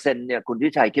า 5% เนี่ยคุณสุท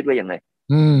ธิชัยคิดว่ายังไง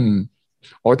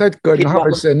ถ้าเกิน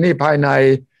 5% นี่ภายใน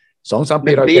 2-3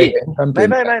 ปีเราจะเห็นการเปลี่ยน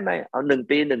ไม่เอา1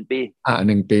 ปี1 ปี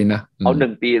1 ปีนะเอา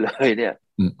1 ปีเลยเนี่ย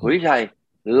คุณสุทธิชัย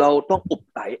เราต้องอุบ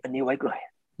ไตอันนี้ไว้ก่อน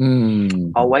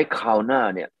เอาไว้คราวหน้า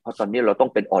เนี่ยเพราะตอนนี้เราต้อ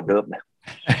งเป็นออเดิร์ฟนะ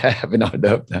เป็นออเ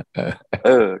ดิร์ฟนะ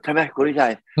ใช่ไหมคุณวิชั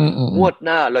ยงวดห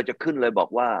น้าเราจะขึ้นเลยบอก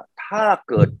ว่าถ้า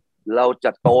เกิดเราจ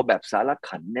ะโตแบบสาร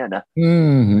ขันเนี่ยนะ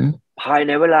ภายใ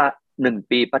นเวลา1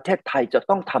 ปีประเทศไทยจะ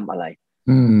ต้องทำอะไร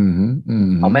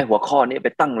เอาไหมหัวข้อนี้ไป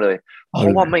ตั้งเลยเพรา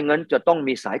ะว่าไม่งั้นจะต้อง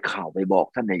มีสายข่าวไปบอก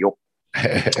ท่านนายก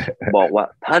บอกว่า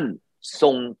ท่าน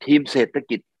ส่งทีมเศรษฐ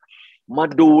กิจมา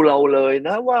ดูเราเลยน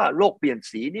ะว่าโลกเปลี่ยน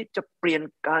สีนี้จะเปลี่ยน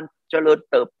การเจริญ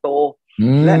เติบโต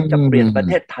และจะเปลี่ยนประ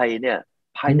เทศไทยเนี่ย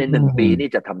ภายใน1 ปีนี่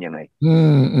จะทำยังไง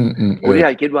คุณที่ให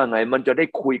ญ่คิดว่าไงมันจะได้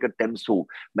คุยกันเต็มสูบ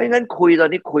ไม่งั้นคุยตอน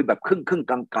นี้คุยแบบครึ่ง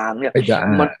กลางๆเนี่ย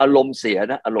มันอารมณ์เสีย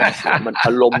นะอารมณ์เสียมันอ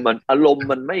ารมณ์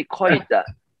มันไม่ค่อยจะ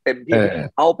เต็มที่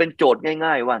เอาเป็นโจทย์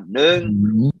ง่ายๆว่า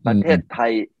1ประเทศไท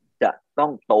ยจะต้อ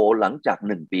งโตหลังจาก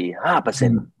1 ปี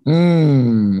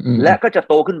 5% และก็จะ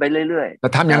โตขึ้นไปเรื่อยๆจ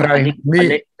ะทำอย่างไร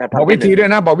บอกวิธีด้วย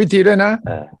นะบอกวิธีด้วยนะ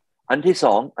อันที่ส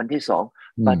อง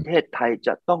ประเทศไทยจ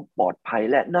ะต้องปลอดภัย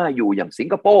และน่าอยู่อย่างสิง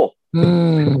คโปร์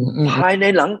ภายใน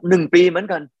หลัง1 ปีเหมือน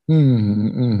กัน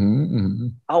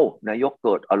นายกเ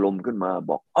กิดอารมณ์ขึ้นมา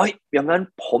บอกอย่างนั้น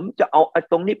ผมจะเอา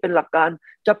ตรงนี้เป็นหลักการ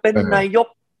จะเป็นนายก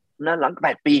นะหลัง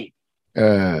8 ปี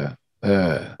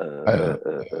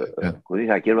คุณวิ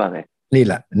ชัยคิดว่าไงนี่แ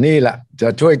หละจะ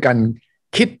ช่วยกัน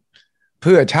คิดเ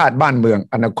พื่อชาติบ้านเมือง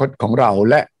อนาคตของเรา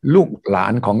และลูกหลา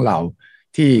นของเรา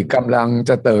ที่กำลัง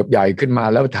จะเติบใหญ่ขึ้นมา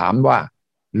แล้วถามว่า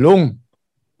ลุง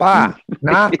ป้า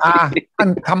น้าอาท่าน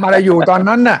ทำอะไรอยู่ตอน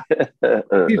นั้นน่ะ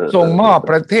ที่ส่งมอบ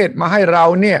ประเทศมาให้เรา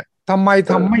เนี่ยทำไม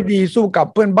ทำไม่ดีสู้กับ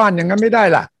เพื่อนบ้านอย่างนั้นไม่ได้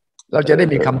ล่ะเราจะได้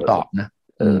มีคำตอบนะ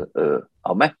เอ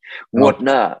าไหมงวดห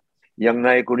น้ายังไง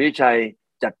คุณวิชัย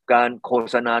จัดการโฆ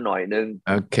ษณาหน่อยนึง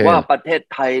ว่าประเทศ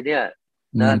ไทยเนี่ย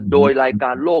นะโดยรายก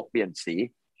ารโลกเปลี่ยนสี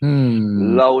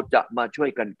เราจะมาช่วย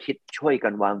กันคิดช่วยกั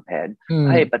นวางแผน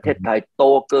ให้ประเทศไทยโต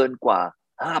เกินกว่า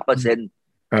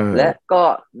 5% และก็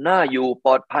น่าอยู่ป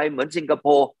ลอดภัยเหมือนสิงคโป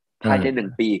ร์ภายใน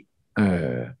1 ปี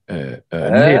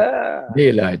นี่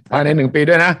เลยภายใน1 ปี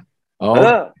ด้วยนะ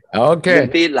โอเค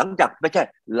1 ปีหลังจากไม่ใช่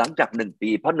หลังจาก1 ปี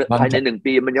เพราะภายใน1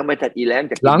 ปีมันยังไม่ทันอีแล้ง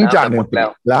จากหลังจาก1 ปี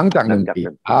หลังจาก1 ปี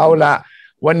เอาละ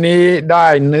วันนี้ได้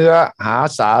เนื้อหา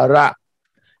สาระ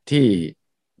ที่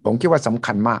ผมคิดว่าสำ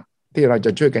คัญมากที่เราจ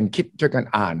ะช่วยกันคิดช่วยกัน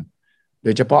อ่านโด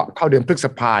ยเฉพาะเข้าเดือนพฤษ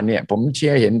ภาเนี่ยผมเชื่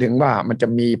อเห็นถึงว่ามันจะ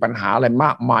มีปัญหาอะไรม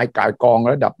ากมายก่ายกอง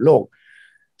ระดับโลก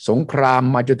สงคราม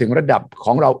มาจนถึงระดับข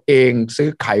องเราเองซื้อ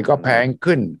ไข่ก็แพง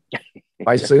ขึ้นไป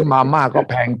ซื้อมาม่าก็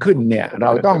แพงขึ้นเนี่ยเร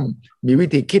าต้องมีวิ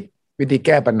ธีคิดวิธีแ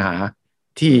ก้ปัญหา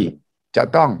ที่จะ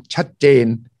ต้องชัดเจน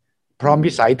พร้อม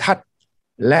วิสัยทัศน์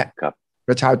และป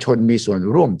ระชาชนมีส่วน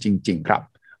ร่วมจริงๆครับ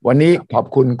วันนี้ขอบ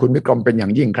คุณคุณวิกรมเป็นอย่า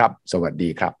งยิ่งครับสวัสดี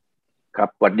ครับครับ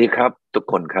สวัสดีครับทุก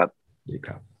คนครับดีค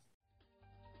รับ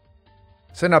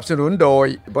สนับสนุนโดย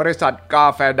บริษัทกา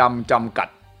แฟดำจำกัด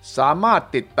สามารถ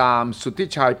ติดตามสุทธิ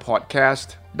ชัยพอดแคส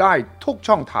ต์ได้ทุก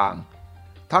ช่องทาง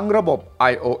ทั้งระบบ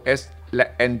iOS และ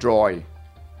Android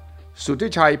สุทธิ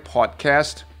ชัย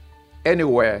Podcast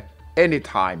Anywhere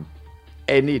Anytime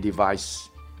Any Device